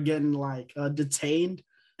when they were getting like detained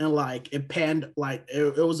and like it panned like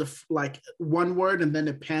it was like one word and then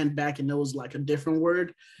it panned back and it was like a different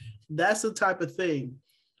word. That's the type of thing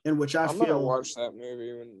in which I'm gonna watch that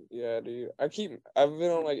movie dude. I've been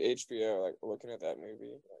on like HBO like looking at that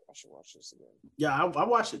movie. Like, I should watch this again. Yeah, I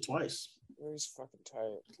watched it twice. It was fucking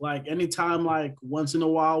tight. Like anytime, like once in a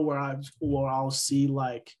while where I'll see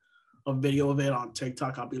like a video of it on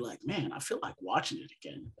TikTok, I'll be like, man, I feel like watching it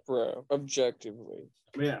again. Bro, objectively.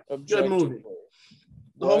 Yeah. Good movie.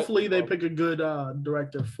 Hopefully they pick a good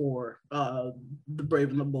director for The Brave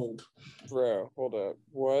and the Bold. Bro, hold up.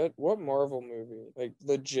 What Marvel movie, like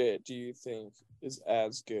legit, do you think is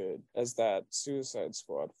as good as that Suicide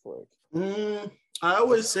Squad flick? I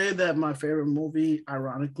always say that my favorite movie,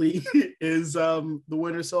 ironically, is The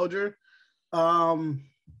Winter Soldier.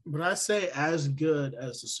 But I say as good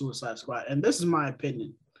as the Suicide Squad. And this is my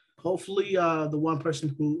opinion. Hopefully the one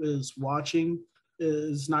person who is watching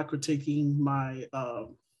is not critiquing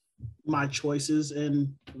my choices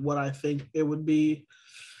and what I think it would be.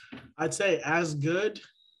 I'd say as good.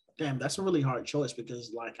 Damn, that's a really hard choice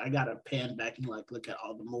because like I gotta pan back and like look at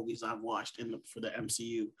all the movies I've watched for the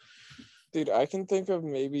MCU. Dude, I can think of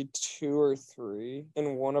maybe 2 or 3,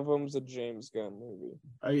 and one of them's a James Gunn movie.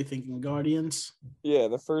 Are you thinking Guardians? Yeah,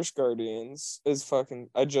 the first Guardians is fucking.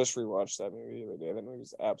 I just rewatched that movie the other day. That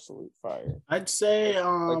movie's absolute fire. I'd say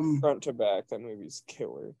like front to back, that movie's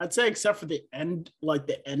killer. I'd say except for the end, like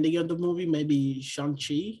the ending of the movie, maybe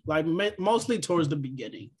Shang-Chi, like mostly towards the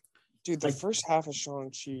beginning. Dude, the first half of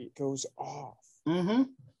Shang-Chi goes off. Mm-hmm.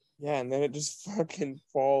 Yeah, and then it just fucking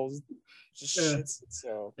falls. Just shits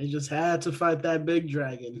itself. They just had to fight that big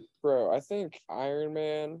dragon. Bro, I think Iron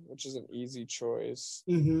Man, which is an easy choice.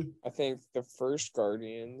 Mm-hmm. I think the first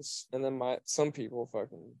Guardians, and then some people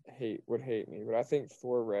fucking would hate me, but I think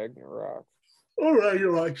Thor Ragnarok. All right,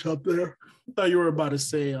 you're like up there. I thought you were about to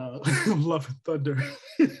say Love and Thunder.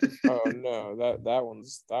 Oh no, that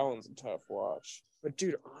one's a tough watch. But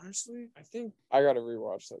dude, honestly, I think I gotta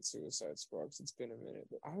rewatch that Suicide Squad because it's been a minute.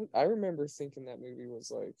 But I remember thinking that movie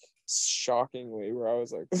was like shockingly where I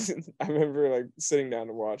was like, I remember like sitting down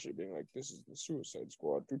to watch it, being like, "This is the Suicide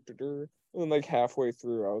Squad." And then like halfway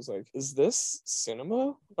through, I was like, "Is this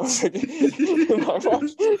cinema?" I was like, "Am I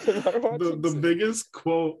watching the biggest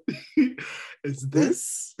quote is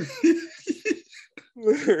this."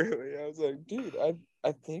 Literally, I was like, dude,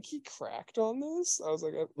 I think he cracked on this. I was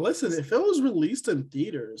like, listen, if it was released in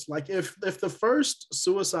theaters, like if the first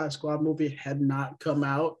Suicide Squad movie had not come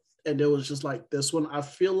out and it was just like this one, I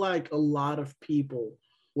feel like a lot of people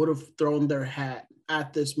would have thrown their hat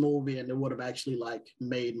at this movie and it would have actually like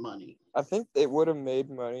made money. I think it would have made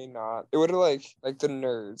money. It would have like the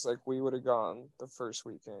nerds, like we would have gone the first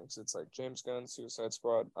weekend. Cause it's like James Gunn, Suicide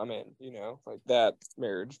Squad. I'm in, like that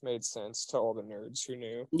marriage made sense to all the nerds who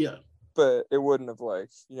knew. Yeah. But it wouldn't have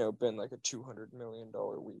been like a $200 million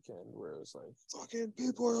weekend where it was like fucking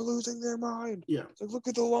people are losing their mind. Yeah. It's like, look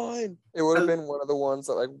at the line. It would have been one of the ones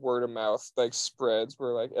that like word of mouth like spreads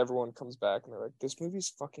where like everyone comes back and they're like, this movie's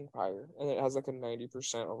fucking fire. And it has like a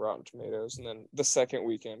 90% on Rotten Tomatoes. And then the second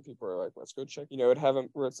weekend people are like, let's go check. It'd have them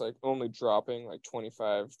where it's like only dropping like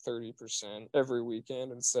 25-30% every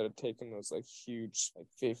weekend instead of taking those like huge like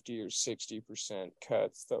 50 or 60%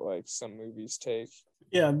 cuts that like some movies take.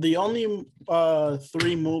 Yeah, the only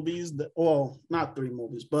three movies not three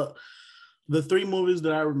movies, but the three movies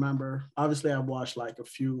that I remember, obviously I've watched like a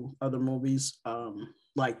few other movies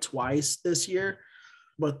like twice this year,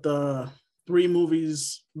 but the three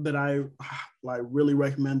movies that I like really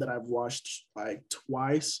recommend that I've watched like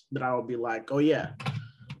twice that I would be like, oh yeah,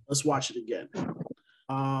 let's watch it again.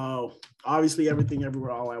 Obviously, Everything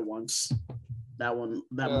Everywhere All at Once. That movie is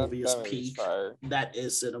that movie's peak. fire. That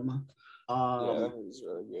is cinema. That movie's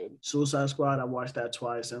really good. Suicide Squad, I watched that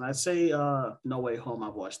twice, and I'd say No Way Home,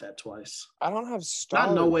 I've watched that twice. I don't have Stars.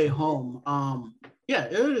 Not No Way Home. Yeah,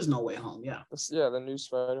 it is No Way Home. Yeah. The new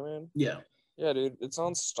Spider-Man. Yeah. Yeah, dude, it's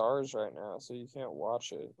on Stars right now, so you can't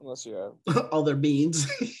watch it unless you have other beans.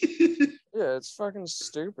 Yeah, it's fucking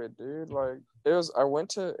stupid, dude. Like, I went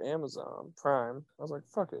to Amazon Prime. I was like,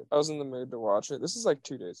 fuck it. I was in the mood to watch it. This is like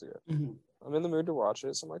 2 days ago. Mm-hmm. I'm in the mood to watch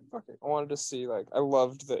it, so I'm like, fuck it. I wanted to see, like, I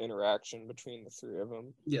loved the interaction between the three of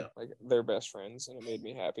them. Yeah. Like, they're best friends, and it made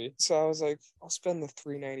me happy. So I was like, I'll spend the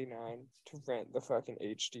 $3.99 to rent the fucking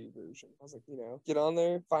HD version. I was like, get on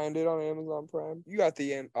there, find it on Amazon Prime. You got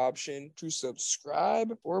the option to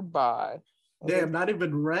subscribe or buy. Damn, not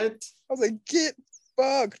even rent? I was like, get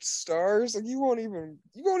fucked, Stars. Like, you won't even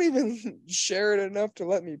share it enough to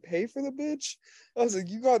let me pay for the bitch. I was like,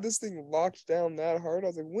 you got this thing locked down that hard. I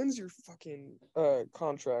was like, when's your fucking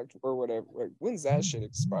contract or whatever? Like, when's that shit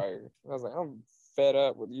expire? I was like, I'm fed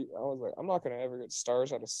up with you. I was like, I'm not gonna ever get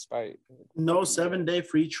Stars out of spite. No 7-day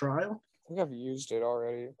free trial? I think I've used it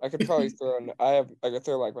already. I could probably I could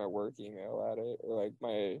throw like my work email at it, or like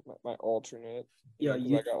my alternate. Yeah,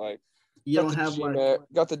 I got like you don't have Gmail,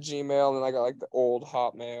 got the Gmail, and then I got like the old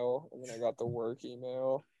Hotmail, and then I got the work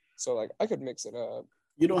email. So like I could mix it up.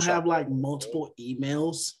 You don't have like multiple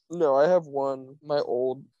emails? No, I have one. My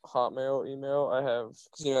old Hotmail email, I have,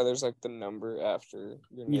 because there's like the number after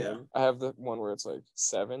your name. Yeah. I have the one where it's like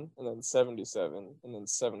 7 and then 77 and then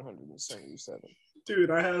 777.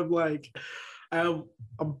 Dude, I have I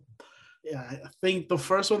think the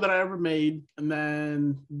first one that I ever made, and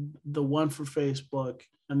then the one for Facebook,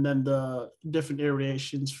 and then the different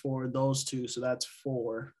iterations for those two. So that's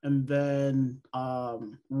 4. And then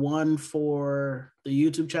one for the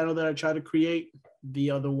YouTube channel that I try to create,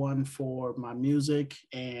 the other one for my music,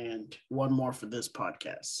 and one more for this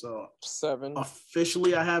podcast. So 7.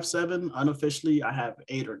 Officially, I have 7. Unofficially, I have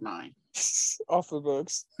 8 or 9. Off the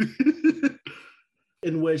books.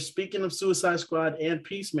 In which, speaking of Suicide Squad and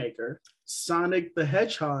Peacemaker, Sonic the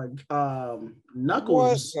Hedgehog,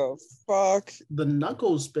 Knuckles. What the fuck? The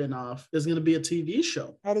Knuckles spinoff is going to be a TV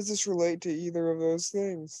show. How does this relate to either of those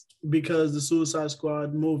things? Because the Suicide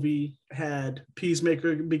Squad movie had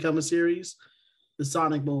Peacemaker become a series, the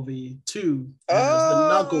Sonic movie too has the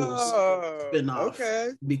Knuckles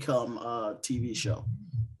spinoff become a TV show.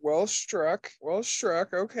 Well struck.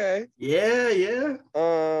 Okay. Yeah.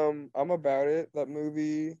 I'm about it. That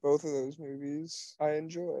movie, both of those movies, I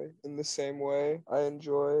enjoy in the same way I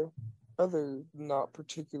enjoy other not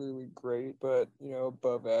particularly great, but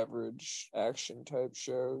above average action type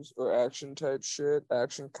shows or action type shit,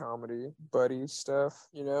 action comedy, buddy stuff.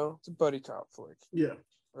 It's a buddy cop flick. Yeah.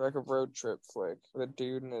 Like a road trip flick with a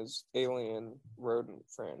dude and his alien rodent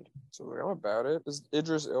friend. So I'm about it. Is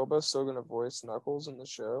Idris Elba still gonna voice Knuckles in the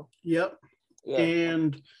show? Yep. Yeah.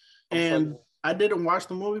 And I didn't watch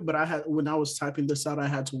the movie, but when I was typing this out, I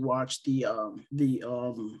had to watch I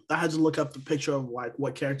had to look up the picture of like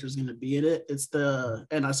what character is gonna be in it.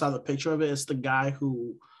 And I saw the picture of it. It's the guy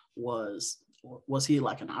who was he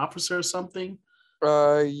like an officer or something?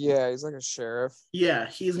 Yeah, he's like a sheriff. Yeah,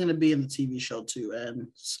 he's gonna be in the TV show too, and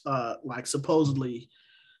like supposedly,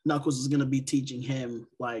 Knuckles is gonna be teaching him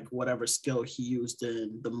like whatever skill he used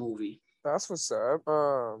in the movie. That's what's up.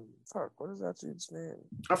 Fuck, what is that dude's name?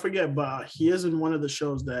 I forget, but he is in one of the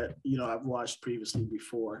shows that I've watched previously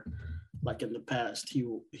before. Like in the past, he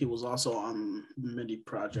was also on the Mini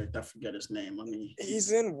Project. I forget his name.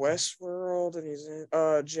 He's in Westworld, and he's in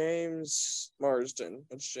James Marsden.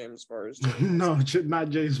 It's James Marsden. No, not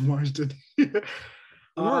James Marsden. Who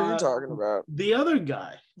are you talking about? The other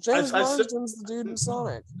guy. James Marsden's the dude in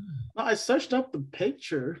Sonic. No, I searched up the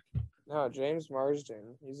picture. No, James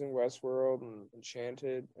Marsden. He's in Westworld and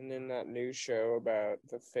Enchanted, and then that new show about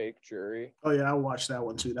the fake jury. Oh yeah, I watched that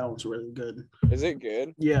one too. That one's really good. Is it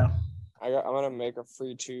good? Yeah. I'm gonna make a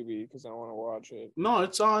free Tubi because I want to watch it. No,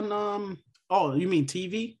 it's on. Oh, you mean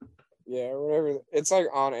TV? Yeah, or whatever. It's like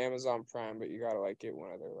on Amazon Prime, but you gotta like get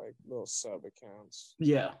one of their like little sub accounts.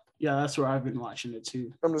 Yeah, that's where I've been watching it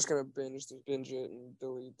too. I'm just gonna binge it and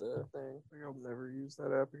delete the thing. I'll never use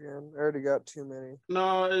that app again. I already got too many.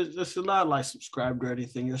 No, it's not like subscribed or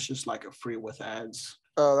anything. It's just like a free with ads.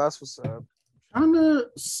 Oh, that's what's up. I'm trying to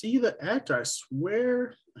see the actor. I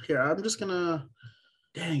swear. Here, I'm just gonna.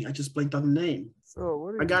 Dang, I just blanked on the name. So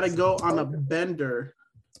what? I gotta go on a bender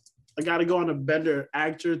I got to go on a bender,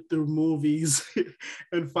 actor through movies,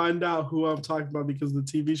 and find out who I'm talking about because the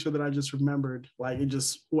TV show that I just remembered, like it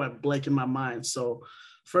just went blank in my mind. So,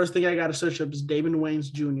 first thing I got to search up is Damon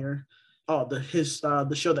Wayans Jr. Oh,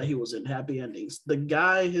 the show that he was in, Happy Endings. The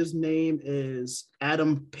guy, his name is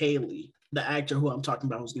Adam Paley, the actor who I'm talking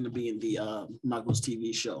about, who's going to be in the Knuckles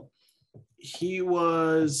TV show. He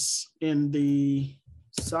was in the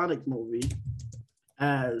Sonic movie.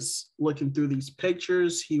 As looking through these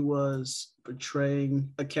pictures, he was portraying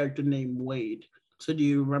a character named Wade. So do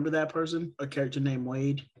you remember that person? A character named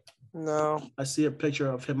Wade? No. I see a picture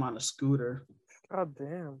of him on a scooter. God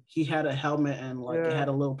damn. He had a helmet and it had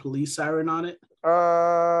a little police siren on it.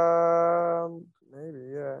 Maybe,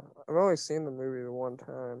 yeah. I've only seen the movie the one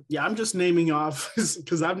time. Yeah, I'm just naming off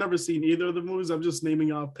because I've never seen either of the movies. I'm just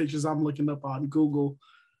naming off pictures I'm looking up on Google.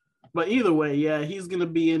 But either way, yeah, he's gonna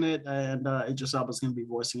be in it, and Idris Elba's gonna be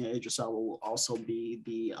voicing it. Idris Elba will also be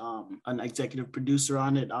the an executive producer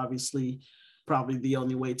on it. Obviously, probably the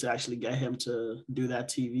only way to actually get him to do that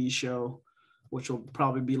TV show, which will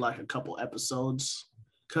probably be like a couple episodes,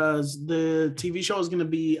 because the TV show is gonna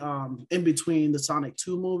be in between the Sonic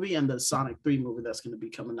 2 movie and the Sonic 3 movie that's gonna be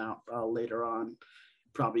coming out later on,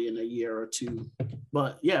 probably in a year or two.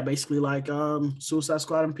 But yeah, basically like Suicide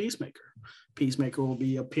Squad and Peacemaker. Peacemaker will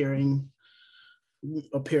be appearing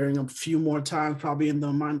a few more times, probably in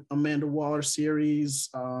the Amanda Waller series,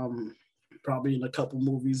 probably in a couple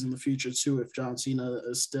movies in the future too, if John Cena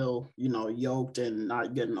is still, yoked and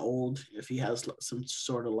not getting old, if he has some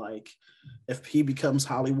sort of if he becomes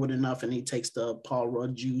Hollywood enough and he takes the Paul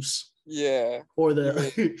Rudd juice. Yeah. Or the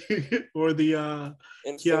or the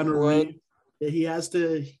Keanu Reeves. He has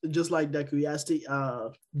to, just like Deku, he has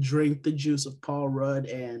to drink the juice of Paul Rudd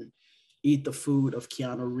and eat the food of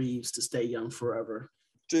Keanu Reeves to stay young forever.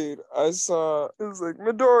 Dude, I saw, it was like,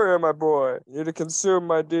 Midoriya, my boy, you're to consume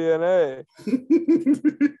my DNA.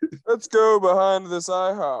 Let's go behind this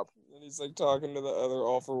IHOP. And he's like talking to the other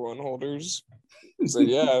All For One holders. He's like,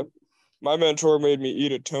 yeah, my mentor made me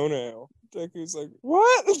eat a toenail. Deku's like,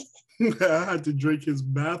 what? I had to drink his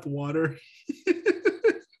bath water.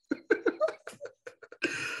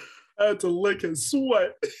 I had to lick his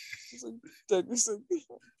sweat. He's like, Deku's like,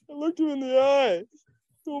 I looked him in the eye.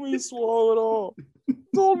 Told me he swallowed it all.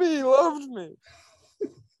 Told me he loved me.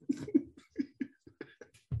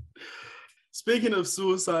 Speaking of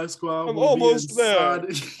Suicide Squad, I'm almost there.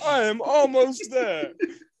 I am almost there.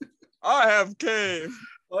 I have cave.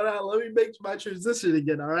 Hold on, let me make my transition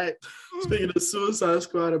again, all right? Speaking of Suicide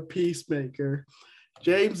Squad and Peacemaker,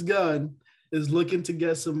 James Gunn is looking to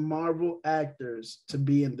get some Marvel actors to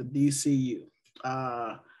be in the DCU.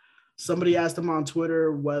 Somebody asked him on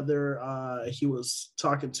Twitter whether he was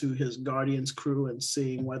talking to his Guardians crew and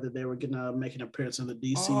seeing whether they were going to make an appearance in the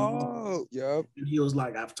DCU. Oh, yep. And he was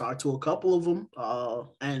like, I've talked to a couple of them,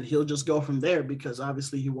 and he'll just go from there because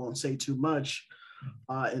obviously he won't say too much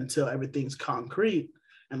until everything's concrete.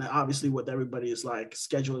 And obviously with everybody is like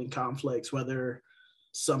scheduling conflicts, whether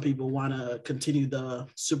some people want to continue the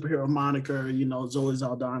superhero moniker, Zoe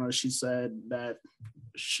Saldana, she said that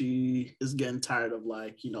she is getting tired of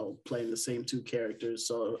playing the same two characters.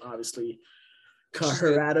 So obviously cut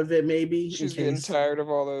her out of it maybe. She's getting tired of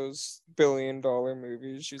all those billion-dollar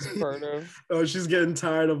movies she's a part of. Oh, she's getting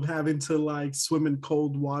tired of having to swim in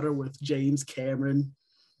cold water with James Cameron.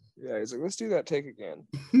 Yeah, he's like, let's do that take again.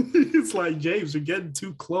 It's like, James, you're getting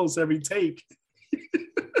too close every take.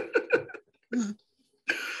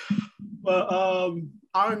 But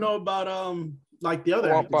I don't know about the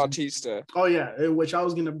other actors. Bautista. Oh yeah, which I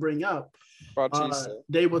was gonna bring up. Bautista.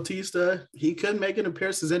 Dave Bautista, he could make an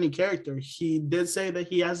appearance as any character. He did say that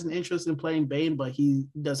he has an interest in playing Bane, but he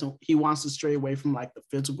wants to stray away from the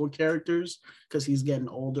physical characters because he's getting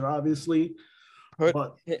older, obviously.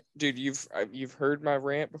 Dude, you've heard my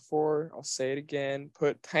rant before. I'll say it again.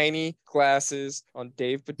 Put tiny glasses on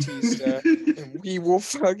Dave Bautista, and we will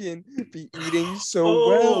fucking be eating so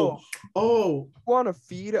well. Oh, Want to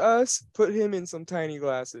feed us? Put him in some tiny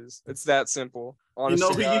glasses. It's that simple. Honestly,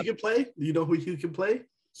 you know who you can play? You know who you can play?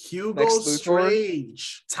 Hugo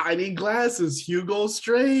Strange. Tiny glasses. Hugo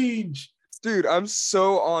Strange. Dude, I'm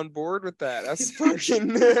so on board with that. That's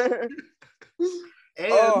fucking.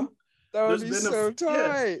 And that would be so tight.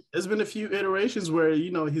 Yeah, there's been a few iterations where,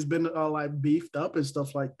 he's been beefed up and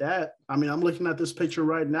stuff like that. I mean, I'm looking at this picture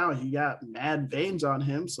right now. He got mad veins on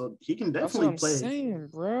him, so he can definitely play. That's what I'm saying,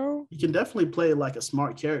 bro. He can definitely play a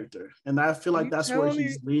smart character, and I feel like that's where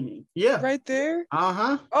he's leaning. Yeah, right there.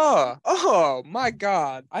 Uh-huh. Oh my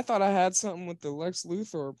God! I thought I had something with the Lex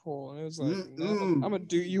Luthor pull, and it was like, no, I'm gonna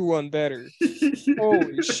do you one better.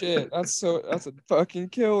 Holy shit! That's a fucking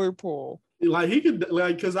killer pull. Like he could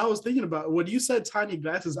like because I was thinking about when you said tiny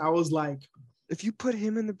glasses, I was like, If you put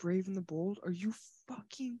him in the Brave and the Bold, are you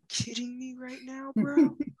fucking kidding me right now,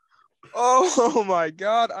 bro? Oh my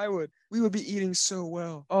God, we would be eating so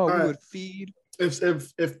well. Oh, all we right. would feed.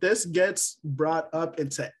 If this gets brought up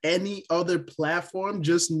into any other platform,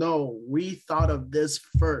 just know we thought of this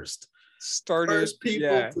first. Started, First people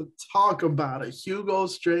yeah. to talk about it. Hugo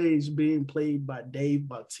Strange being played by Dave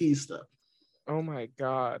Bautista. Oh my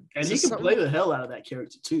God. And he can play the hell out of that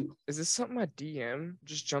character too. Is this something my DM?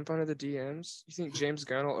 Just jump onto the DMs? You think James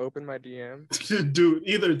Gunn will open my DM? Dude,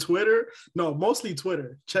 either Twitter, no, mostly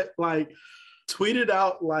Twitter. Check like tweet it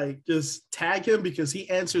out, like just tag him because he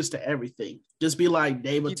answers to everything. Just be like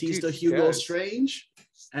Dave Bautista, Hugo Strange,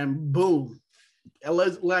 and boom.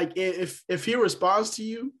 Like if he responds to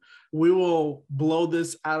you, we will blow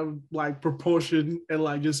this out of like proportion and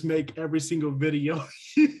like just make every single video.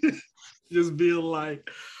 Just be like,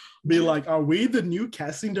 are we the new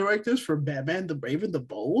casting directors for Batman the Brave and the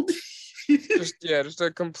Bold? just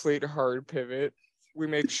a complete hard pivot. We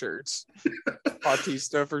make shirts.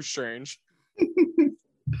 Bautista for Strange.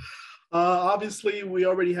 Obviously, we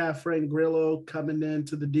already have Frank Grillo coming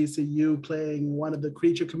into the DCU playing one of the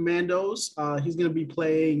Creature Commandos. He's going to be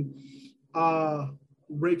playing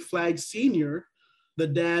Rick Flag Sr., the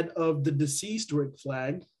dad of the deceased Rick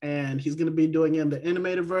Flag, and he's going to be doing it in the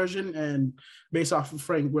animated version. And based off of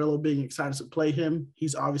Frank Grillo being excited to play him,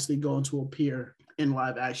 he's obviously going to appear in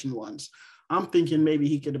live action ones. I'm thinking maybe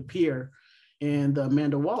he could appear in the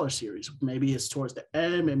Amanda Waller series. Maybe it's towards the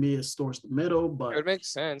end, maybe it's towards the middle, but it would make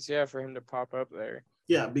sense, yeah, for him to pop up there.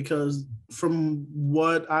 Yeah, because from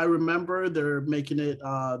what I remember, they're making it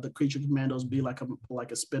the Creature Commandos be like a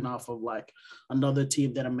spinoff of like another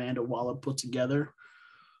team that Amanda Waller put together.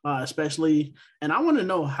 Especially, and I want to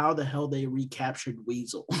know how the hell they recaptured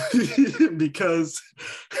Weasel because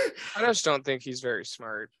I just don't think he's very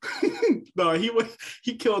smart. No,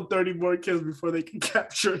 he killed 30 more kids before they could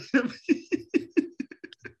capture him.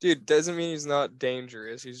 Dude, doesn't mean he's not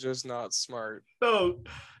dangerous. He's just not smart. No,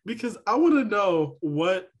 because I want to know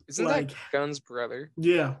what isn't like that Gunn's brother?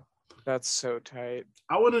 Yeah. That's so tight.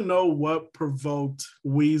 I want to know what provoked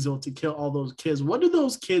Weasel to kill all those kids. What did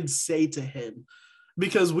those kids say to him?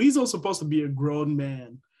 Because Weasel's supposed to be a grown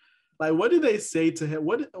man. Like, what did they say to him?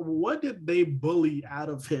 What did they bully out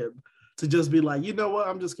of him to just be like, you know what?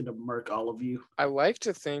 I'm just gonna murk all of you. I like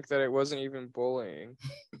to think that it wasn't even bullying.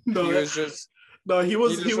 No, he was just. No, he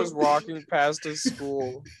was walking past his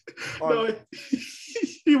school. No,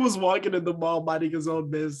 he was walking in the mall minding his own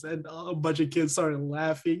business, and a bunch of kids started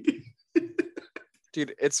laughing.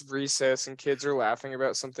 Dude, it's recess, and kids are laughing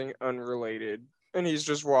about something unrelated. And he's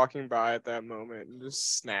just walking by at that moment and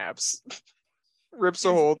just snaps. Rips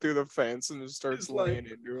a hole through the fence and just starts laying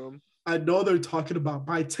into him. I know they're talking about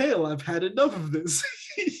my tail. I've had enough of this.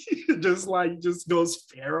 just goes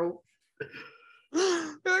feral. They're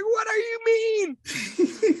like, what are you mean?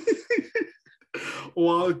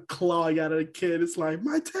 While clawing at a kid, it's like,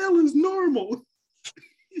 my tail is normal.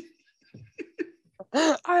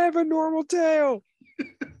 I have a normal tail.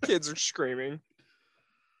 Kids are screaming.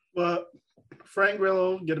 Well, Frank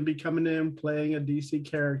Grillo going to be coming in playing a DC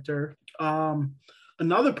character.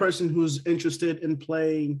 Another person who's interested in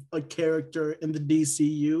playing a character in the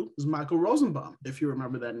DCU is Michael Rosenbaum, if you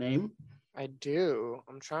remember that name. I do.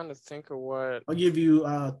 I'm trying to think of what. I'll give you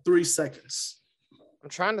 3 seconds. I'm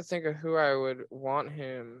trying to think of who I would want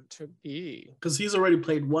him to be. Because he's already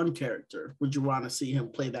played one character. Would you want to see him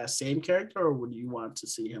play that same character, or would you want to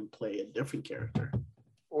see him play a different character?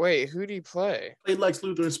 Wait, who do you play? Played Lex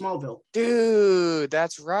Luthor in Smallville. Dude,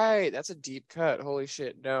 that's right. That's a deep cut. Holy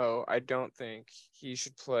shit. No, I don't think he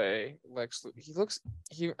should play Lex Luthor.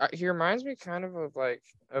 He reminds me kind of like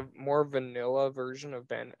a more vanilla version of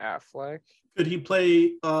Ben Affleck. Could he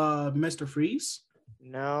play Mr. Freeze?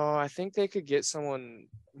 No, I think they could get someone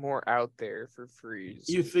more out there for Freeze.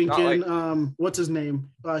 You thinking what's his name?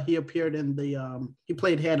 He appeared in the he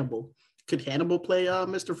played Hannibal. Could Hannibal play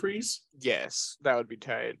Mr. Freeze? Yes, that would be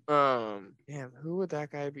tight. Damn, who would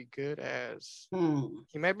that guy be good as?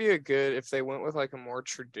 He might be good if they went with like a more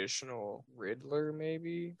traditional Riddler,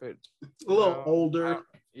 maybe, but a little older.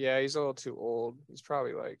 Yeah, he's a little too old. He's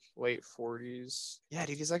probably like late 40s. Yeah,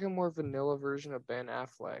 dude, he's like a more vanilla version of Ben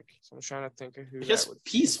Affleck. So I'm trying to think of who that would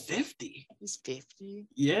be. He's 50. He's 50?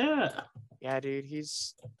 Yeah. Yeah, dude,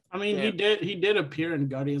 he's... I mean, yeah. He did appear in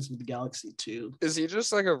Guardians of the Galaxy too. Is he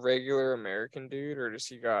just like a regular American dude, or does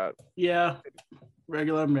he got... Yeah,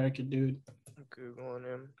 regular American dude. I'm Googling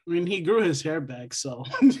him. I mean, he grew his hair back, so...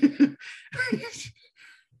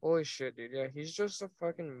 Holy shit, dude. Yeah, he's just a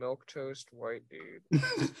fucking milquetoast white dude.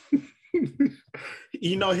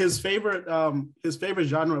 You know, his favorite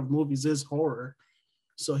genre of movies is horror.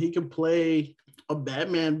 So he can play a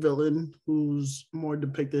Batman villain who's more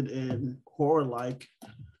depicted in horror like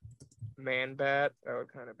Man Bat, that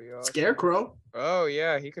would kind of be awesome. Scarecrow. Oh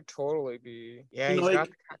yeah, he could totally be. Yeah, You know,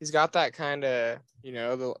 he's got that kind of,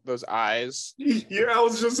 those eyes. yeah, I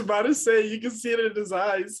was just about to say you can see it in his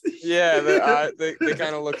eyes. Yeah, the eye, they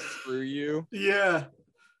kind of look through you. Yeah.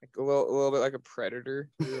 Like a little bit like a predator.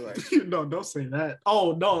 You're like, No, don't say that.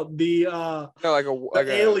 Oh no, the no, like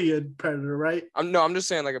the alien predator, right? I'm just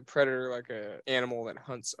saying like a predator, like a animal that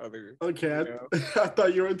hunts other. Okay, I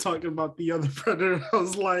thought you were talking about the other predator. I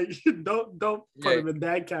was like, don't put him in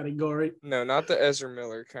that category. No, not the Ezra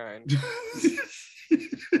Miller kind.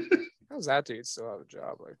 How's that dude still have a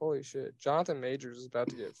job? Like, holy shit. Jonathan Majors is about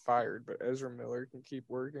to get fired, but Ezra Miller can keep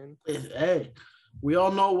working. Hey, we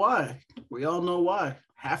all know why.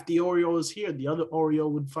 Half the Oreo is here. The other Oreo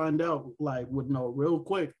would find out, would know real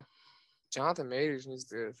quick. Jonathan Majors needs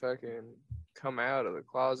to fucking come out of the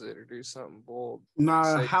closet or do something bold.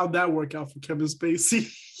 Nah, how'd that work out for Kevin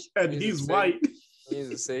Spacey? And he's white. He needs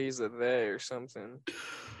to say he's a they or something.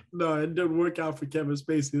 No, it didn't work out for Kevin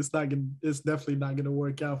Spacey. It's definitely not gonna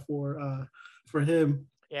work out for him.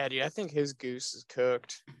 Yeah, dude, I think his goose is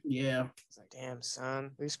cooked. Yeah. It's like, damn,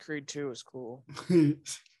 son. At least Creed 2 was cool.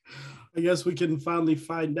 I guess we can finally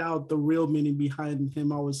find out the real meaning behind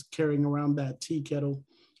him always carrying around that tea kettle.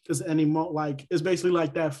 Because it's basically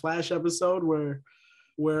like that Flash episode where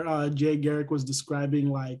Jay Garrick was describing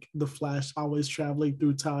like the Flash always traveling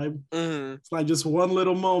through time. Mm-hmm. It's like just one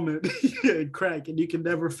little moment, crack, and you can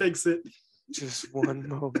never fix it. Just one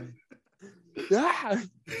moment. Ah!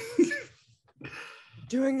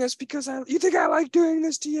 Doing this because you think I like doing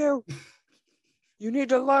this to you? You need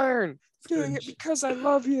to learn. Doing it because I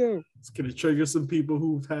love you. It's gonna trigger some people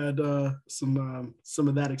who've had some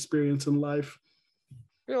of that experience in life.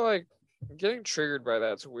 I feel like getting triggered by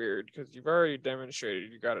that's weird because you've already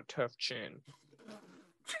demonstrated you got a tough chin.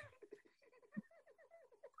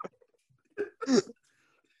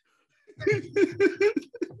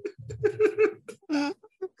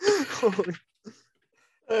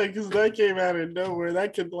 Because that came out of nowhere.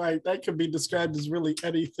 That could be described as really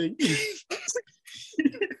anything.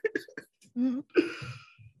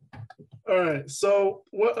 All right. So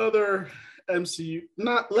what other MCU?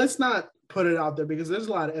 Let's not put it out there because there's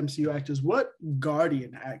a lot of MCU actors. What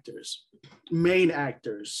Guardian actors, main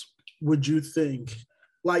actors, would you think?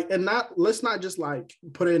 Let's not just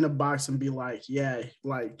put it in a box and be like, yeah,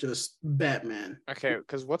 just Batman. Okay,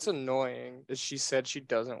 because what's annoying is she said she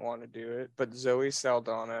doesn't want to do it, but Zoe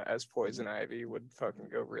Saldana as Poison Ivy would fucking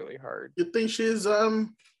go really hard. You think she's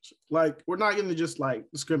we're not gonna just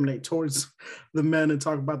discriminate towards the men and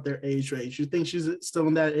talk about their age range. You think she's still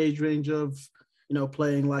in that age range of,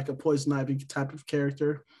 playing like a Poison Ivy type of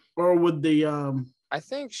character? Or would the I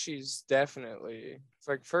think she's definitely, it's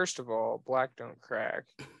like, first of all, black don't crack.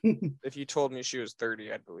 If you told me she was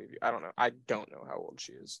 30, I'd believe you. I don't know. I don't know how old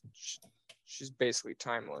she is. She's basically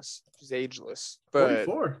timeless. She's ageless. But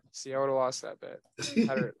 44. See, I would have lost that bet.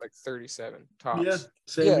 Had her at 37 tops. Yeah,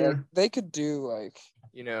 same here. They could do a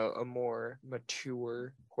more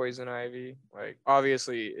mature Poison Ivy. Like,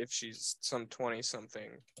 obviously, if she's some 20-something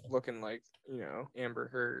looking like, Amber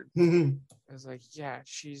Heard, I was like, yeah,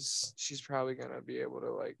 she's probably gonna be able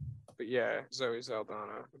to but yeah, Zoe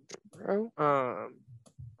Saldana. Bro, I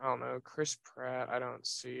don't know, Chris Pratt, I don't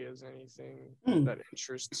see as anything that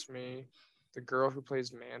interests me. The girl who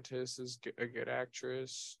plays Mantis is a good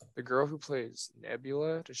actress. The girl who plays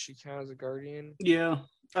Nebula, does she count as a Guardian? Yeah,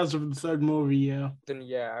 as of the third movie, yeah. Then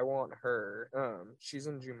yeah, I want her. She's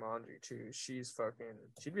in Jumanji too. She'd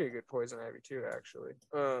be a good Poison Ivy too, actually.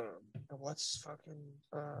 What's fucking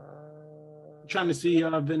trying to see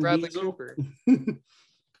Bradley Cooper.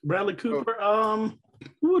 Bradley Cooper.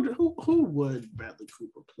 Who would Bradley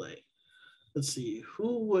Cooper play? Let's see.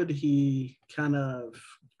 Who would he kind of?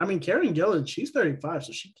 I mean, Karen Gillan, she's 35,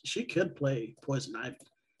 so she could play Poison Ivy.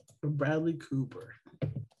 But Bradley Cooper.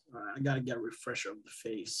 I gotta get a refresher of the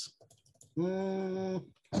face.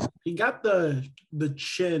 He got the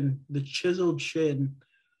chin, the chiseled chin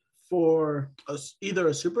for either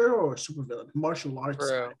a superhero or a supervillain, martial arts.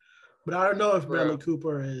 Guy. But I don't know if Bradley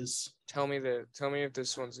Cooper is. Tell me if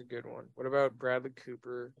this one's a good one. What about Bradley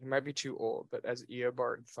Cooper? He might be too old, but as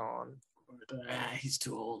Eobard Thawne. He's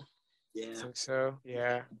too old. Yeah. I think so.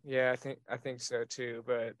 Yeah. I think so too.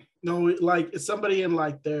 But no, it's somebody in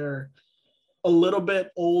they're a little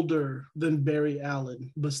bit older than Barry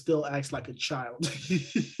Allen, but still acts like a child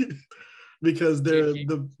because they're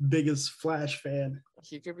the biggest Flash fan.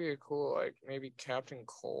 He could be a cool maybe Captain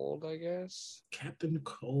Cold, I guess. Captain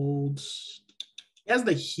Cold. He has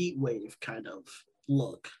the heat wave kind of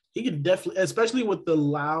look. He could definitely, especially with the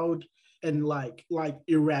loud and like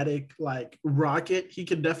erratic like rocket, he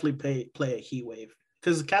could definitely play a heat wave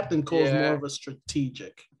because Captain Cole's more Yeah, of a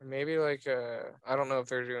strategic. maybe like I don't know if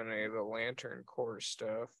they're doing any of the Lantern Corps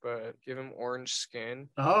stuff, but give him orange skin.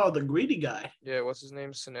 Oh, the greedy guy. Yeah, what's his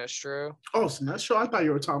name? Sinestro. Oh, Sinestro. I thought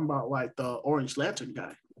you were talking about like the Orange Lantern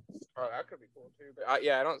guy. Oh, that could be cool too. But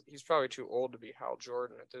yeah, I don't. He's probably too old to be Hal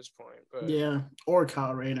Jordan at this point. But Yeah, or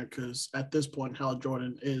Kyle Rayner, because at this point, Hal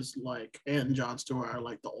Jordan is like, and Jon Stewart are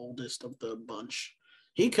like the oldest of the bunch.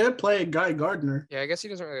 He could play Guy Gardner, yeah, I guess he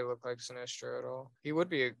doesn't really look like Sinestro at all. He would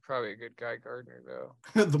be probably a good Guy Gardner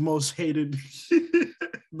though. the most hated,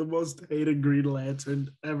 the most hated Green Lantern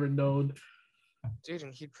ever known. Dude,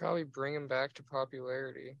 and he'd probably bring him back to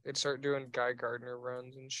popularity. They'd start doing Guy Gardner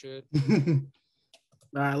runs and shit.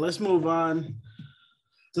 All right, let's move on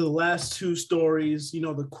to the last two stories. You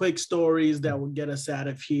know, the quick stories that will get us out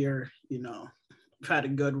of here. You know, we've had a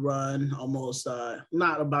good run, almost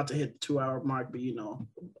not about to hit the 2 hour mark, but you know,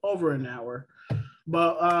 over an hour.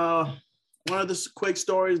 But one of the quick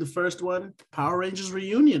stories, the first one, Power Rangers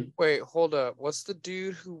reunion. Wait, hold up. What's the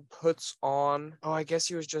dude who puts on? Oh, I guess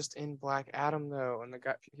he was just in Black Adam though, and the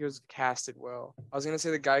guy he was casted well. I was gonna say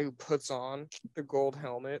the guy who puts on the gold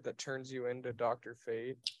helmet that turns you into Dr.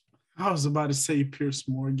 Fate. I was about to say Pierce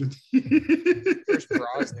Morgan. Pierce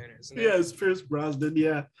Brosnan, isn't it? Yeah, it's Pierce Brosnan.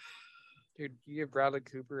 Yeah. Dude, you give Bradley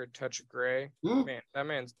Cooper a touch of gray. Man, that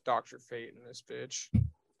man's Dr. Fate in this bitch.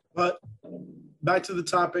 But back to the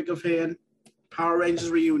topic of hand, Power Rangers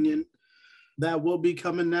reunion that will be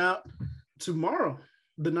coming out tomorrow,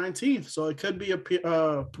 the 19th. So it could be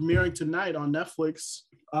premiering tonight on Netflix.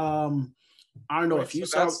 I don't know if you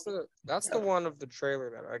saw. That's the one of the trailer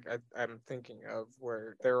that I'm thinking of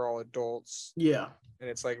where they're all adults. Yeah, and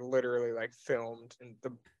it's like literally like filmed, and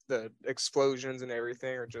the explosions and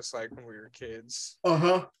everything are just like when we were kids.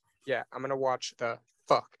 Yeah, I'm gonna watch the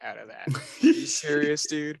fuck out of that. Are you serious,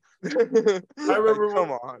 dude? I remember. Like,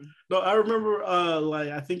 come on. No, I remember. Like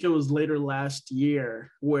I think it was later last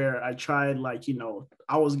year where I tried. Like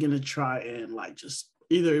I was gonna try and like just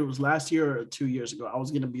either it was last year or 2 years ago. I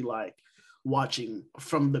was gonna be like watching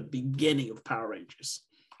from the beginning of Power Rangers.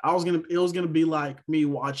 It was gonna be like me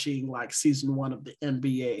watching like season 1 of the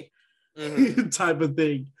NBA type of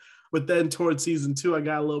thing. But then towards season 2, I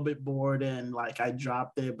got a little bit bored and like I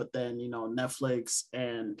dropped it. But then Netflix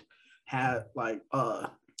and had like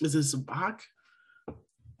is it Sabak?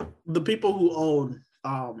 The people who own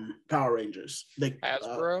Power Rangers. They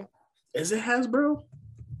Hasbro? Is it Hasbro?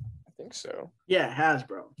 I think so. Yeah,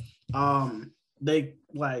 Hasbro. They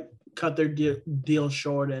like cut their deal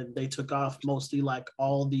short and they took off mostly like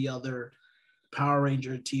all the other Power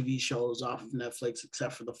Ranger TV shows off of Netflix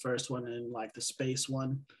except for the first one and like the space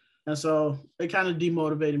one. And so it kind of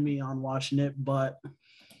demotivated me on watching it, but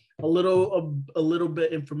a little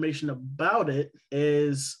bit information about it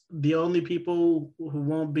is the only people who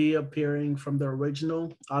won't be appearing from the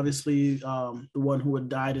original, obviously the one who had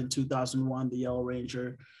died in 2001, the Yellow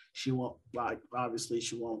Ranger, she won't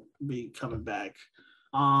be coming back.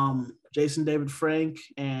 Jason David Frank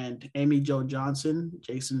and Amy Jo Johnson.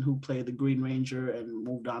 Jason, who played the Green Ranger and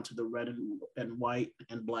moved on to the red and white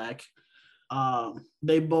and black.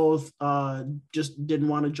 They both just didn't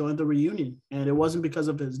want to join the reunion, and it wasn't because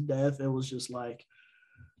of his death. It was just like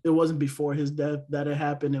it wasn't before his death that it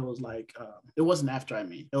happened. It was like it wasn't after. I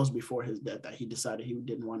mean, it was before his death that he decided he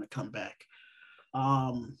didn't want to come back.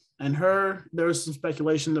 And there was some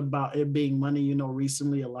speculation about it being money.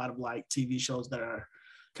 Recently a lot of like TV shows that are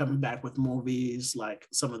coming back with movies, like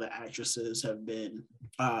some of the actresses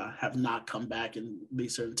have not come back in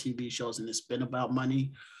these certain TV shows, and it's been about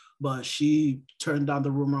money. But she turned down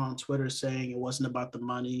the rumor on Twitter saying it wasn't about the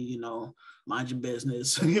money, mind your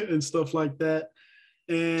business and stuff like that.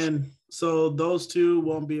 And so those two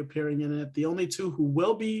won't be appearing in it. The only two who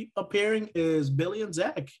will be appearing is Billy and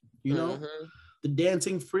Zach, the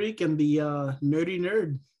dancing freak and the nerdy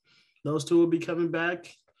nerd. Those two will be coming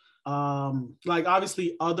back. Like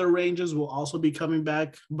obviously other Rangers will also be coming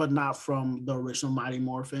back, but not from the original Mighty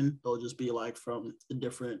Morphin. They'll just be like from the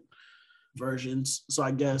different versions. So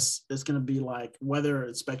I guess it's going to be like, whether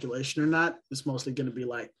it's speculation or not, it's mostly going to be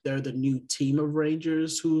like they're the new team of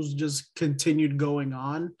Rangers who's just continued going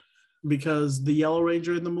on, because the Yellow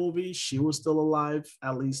Ranger in the movie, she was still alive,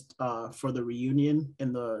 at least for the reunion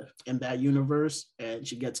in that universe, and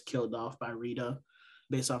she gets killed off by Rita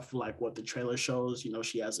based off of like what the trailer shows.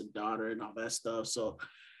 She has a daughter and all that stuff. So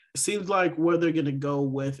it seems like where they're going to go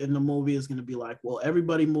with in the movie is going to be like, well,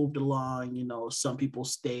 everybody moved along, some people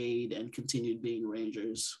stayed and continued being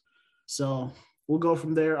Rangers. So we'll go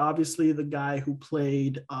from there. Obviously, the guy who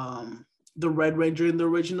played the Red Ranger in the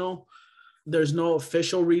original, there's no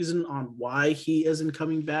official reason on why he isn't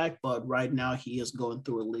coming back, but right now he is going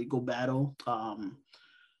through a legal battle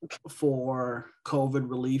for COVID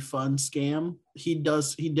relief fund scam. He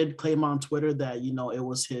did claim on Twitter that it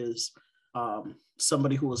was his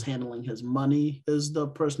somebody who was handling his money is the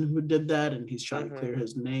person who did that, and he's trying to clear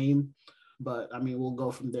his name. But I mean, we'll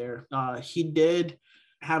go from there. He did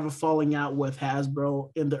have a falling out with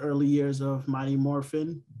Hasbro in the early years of Mighty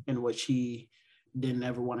Morphin, in which he didn't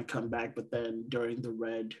ever want to come back. But then during the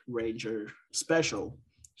Red Ranger special,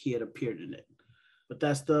 he had appeared in it. But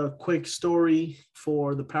that's the quick story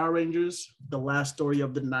for the Power Rangers. The last story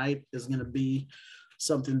of the night is going to be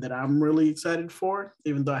something that I'm really excited for,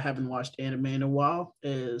 even though I haven't watched anime in a while,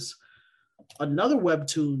 is another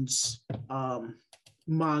Webtoons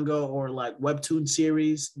manga or like Webtoon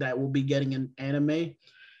series that will be getting an anime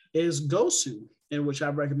is Gosu, in which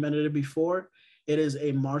I've recommended it before. It is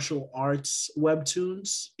a martial arts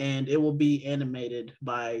Webtoons, and it will be animated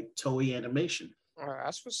by Toei Animation. Oh,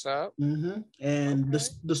 that's what's up. And okay.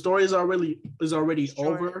 The story is already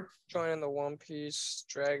over. Joining the One Piece,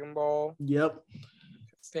 Dragon Ball. Yep.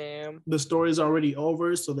 Fam. The story is already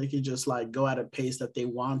over, so they can just like go at a pace that they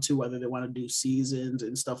want to, whether they want to do seasons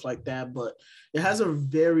and stuff like that. But it has a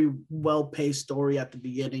very well-paced story at the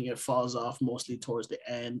beginning. It falls off mostly towards the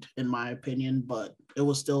end, in my opinion, but it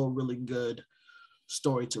was still a really good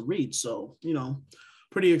story to read. So,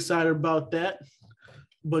 pretty excited about that.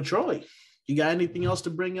 But Troy, you got anything else to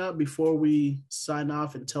bring up before we sign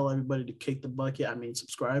off and tell everybody to kick the bucket? I mean,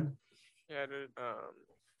 subscribe. Yeah, dude.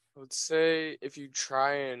 I would say if you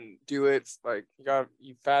try and do it, like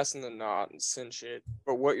you fasten the knot and cinch it,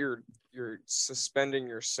 but what you're suspending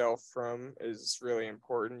yourself from is really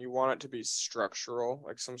important. You want it to be structural,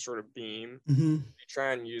 like some sort of beam. You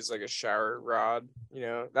try and use like a shower rod.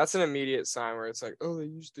 That's an immediate sign where it's like, oh,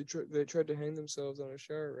 they tried to hang themselves on a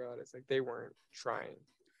shower rod. It's like they weren't trying.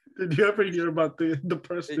 Did you ever hear about the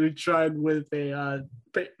person who tried with a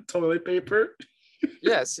toilet paper?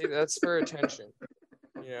 Yeah, see, that's for attention.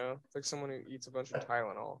 It's like someone who eats a bunch of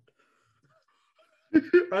Tylenol.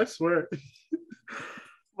 I swear.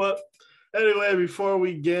 But anyway, before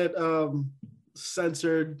we get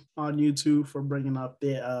censored on YouTube for bringing up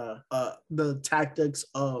the tactics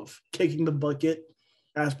of kicking the bucket,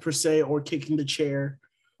 as per se, or kicking the chair,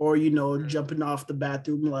 or jumping off the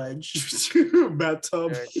bathroom ledge,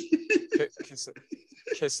 bathtub,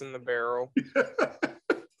 kissing the barrel.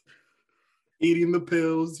 Eating the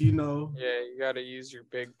pills, Yeah, you got to use your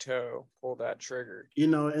big toe, pull that trigger.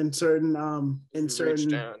 In certain reach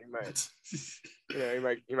down, you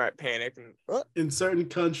might panic and what? In certain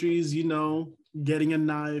countries, getting a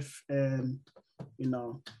knife and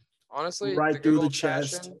honestly, right through the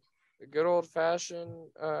chest. The good old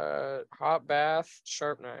fashioned hot bath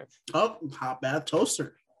sharp knife. Oh, hot bath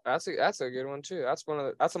toaster. That's a good one too.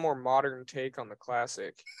 That's a more modern take on the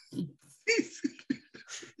classic.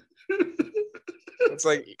 It's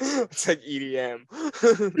like EDM.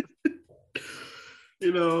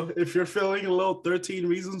 If you're feeling a little 13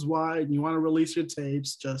 Reasons Why and you want to release your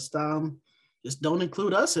tapes, just don't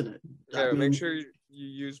include us in it. Yeah, make sure you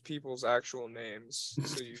use people's actual names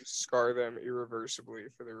so you scar them irreversibly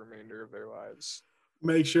for the remainder of their lives.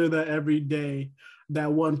 Make sure that every day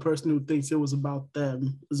that one person who thinks it was about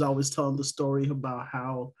them is always telling the story about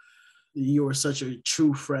how you were such a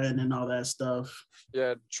true friend and all that stuff.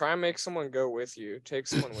 Yeah, try and make someone go with you. Take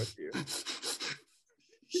someone with you.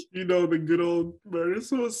 The good old murder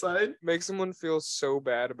suicide. Make someone feel so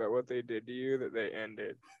bad about what they did to you that they end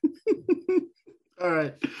it. All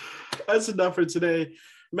right. That's enough for today.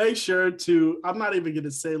 Make sure to, I'm not even going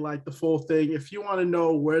to say like the full thing. If you want to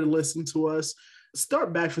know where to listen to us,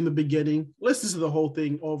 start back from the beginning. Listen to the whole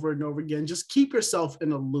thing over and over again. Just keep yourself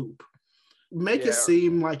in a loop. Make it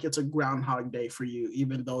seem like it's a Groundhog Day for you,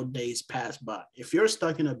 even though days pass by. If you're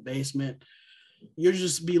stuck in a basement, you'll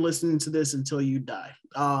just be listening to this until you die.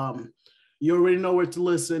 You already know where to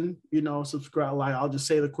listen. Subscribe. Like I'll just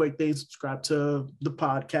say the quick thing: subscribe to the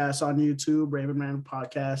podcast on YouTube, Raven Random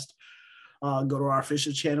Podcast. Go to our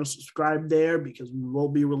official channel, subscribe there because we will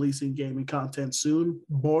be releasing gaming content soon.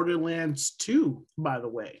 Borderlands 2, by the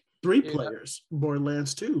way, 3 players.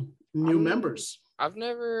 Borderlands 2, new members. I've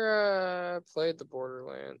never played the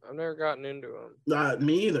Borderlands. I've never gotten into them.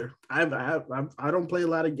 Me either. I don't play a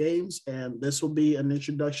lot of games, and this will be an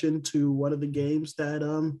introduction to one of the games that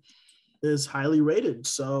is highly rated.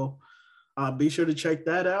 So be sure to check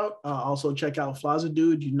that out. Also check out Flaza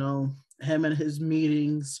Dude. Him and his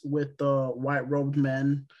meetings with the white robed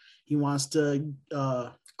men. He wants to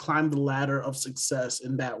climb the ladder of success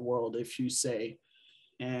in that world, if you say.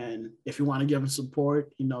 And if you want to give him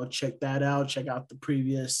support, check that out. Check out the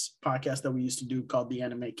previous podcast that we used to do called The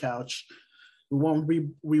Anime Couch. We won't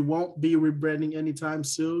be rebranding anytime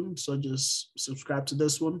soon. So just subscribe to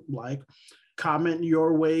this one, comment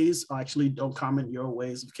your ways. Actually, don't comment your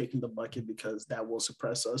ways of kicking the bucket because that will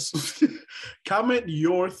suppress us. Comment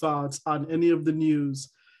your thoughts on any of the news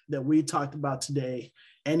that we talked about today,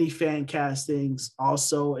 any fan castings.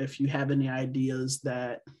 Also, if you have any ideas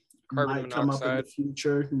that Carbon might come up in the monoxide.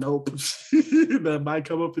 future. Nope. That might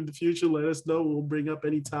come up in the future. Let us know. We'll bring up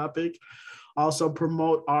any topic. Also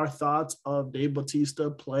promote our thoughts of Dave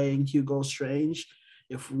Bautista playing Hugo Strange.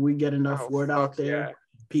 If we get enough word out there,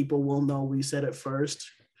 people will know we said it first.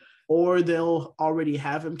 Or they'll already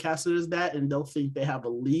have him casted as that and they'll think they have a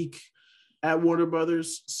leak at Warner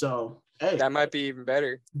Brothers. So, hey. That might be even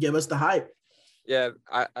better. Give us the hype. Yeah,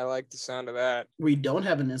 I like the sound of that. We don't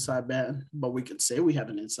have an inside man, but we could say we have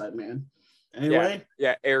an inside man. Anyway.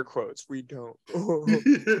 Yeah, air quotes. We don't.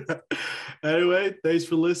 Anyway, thanks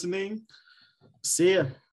for listening. See ya.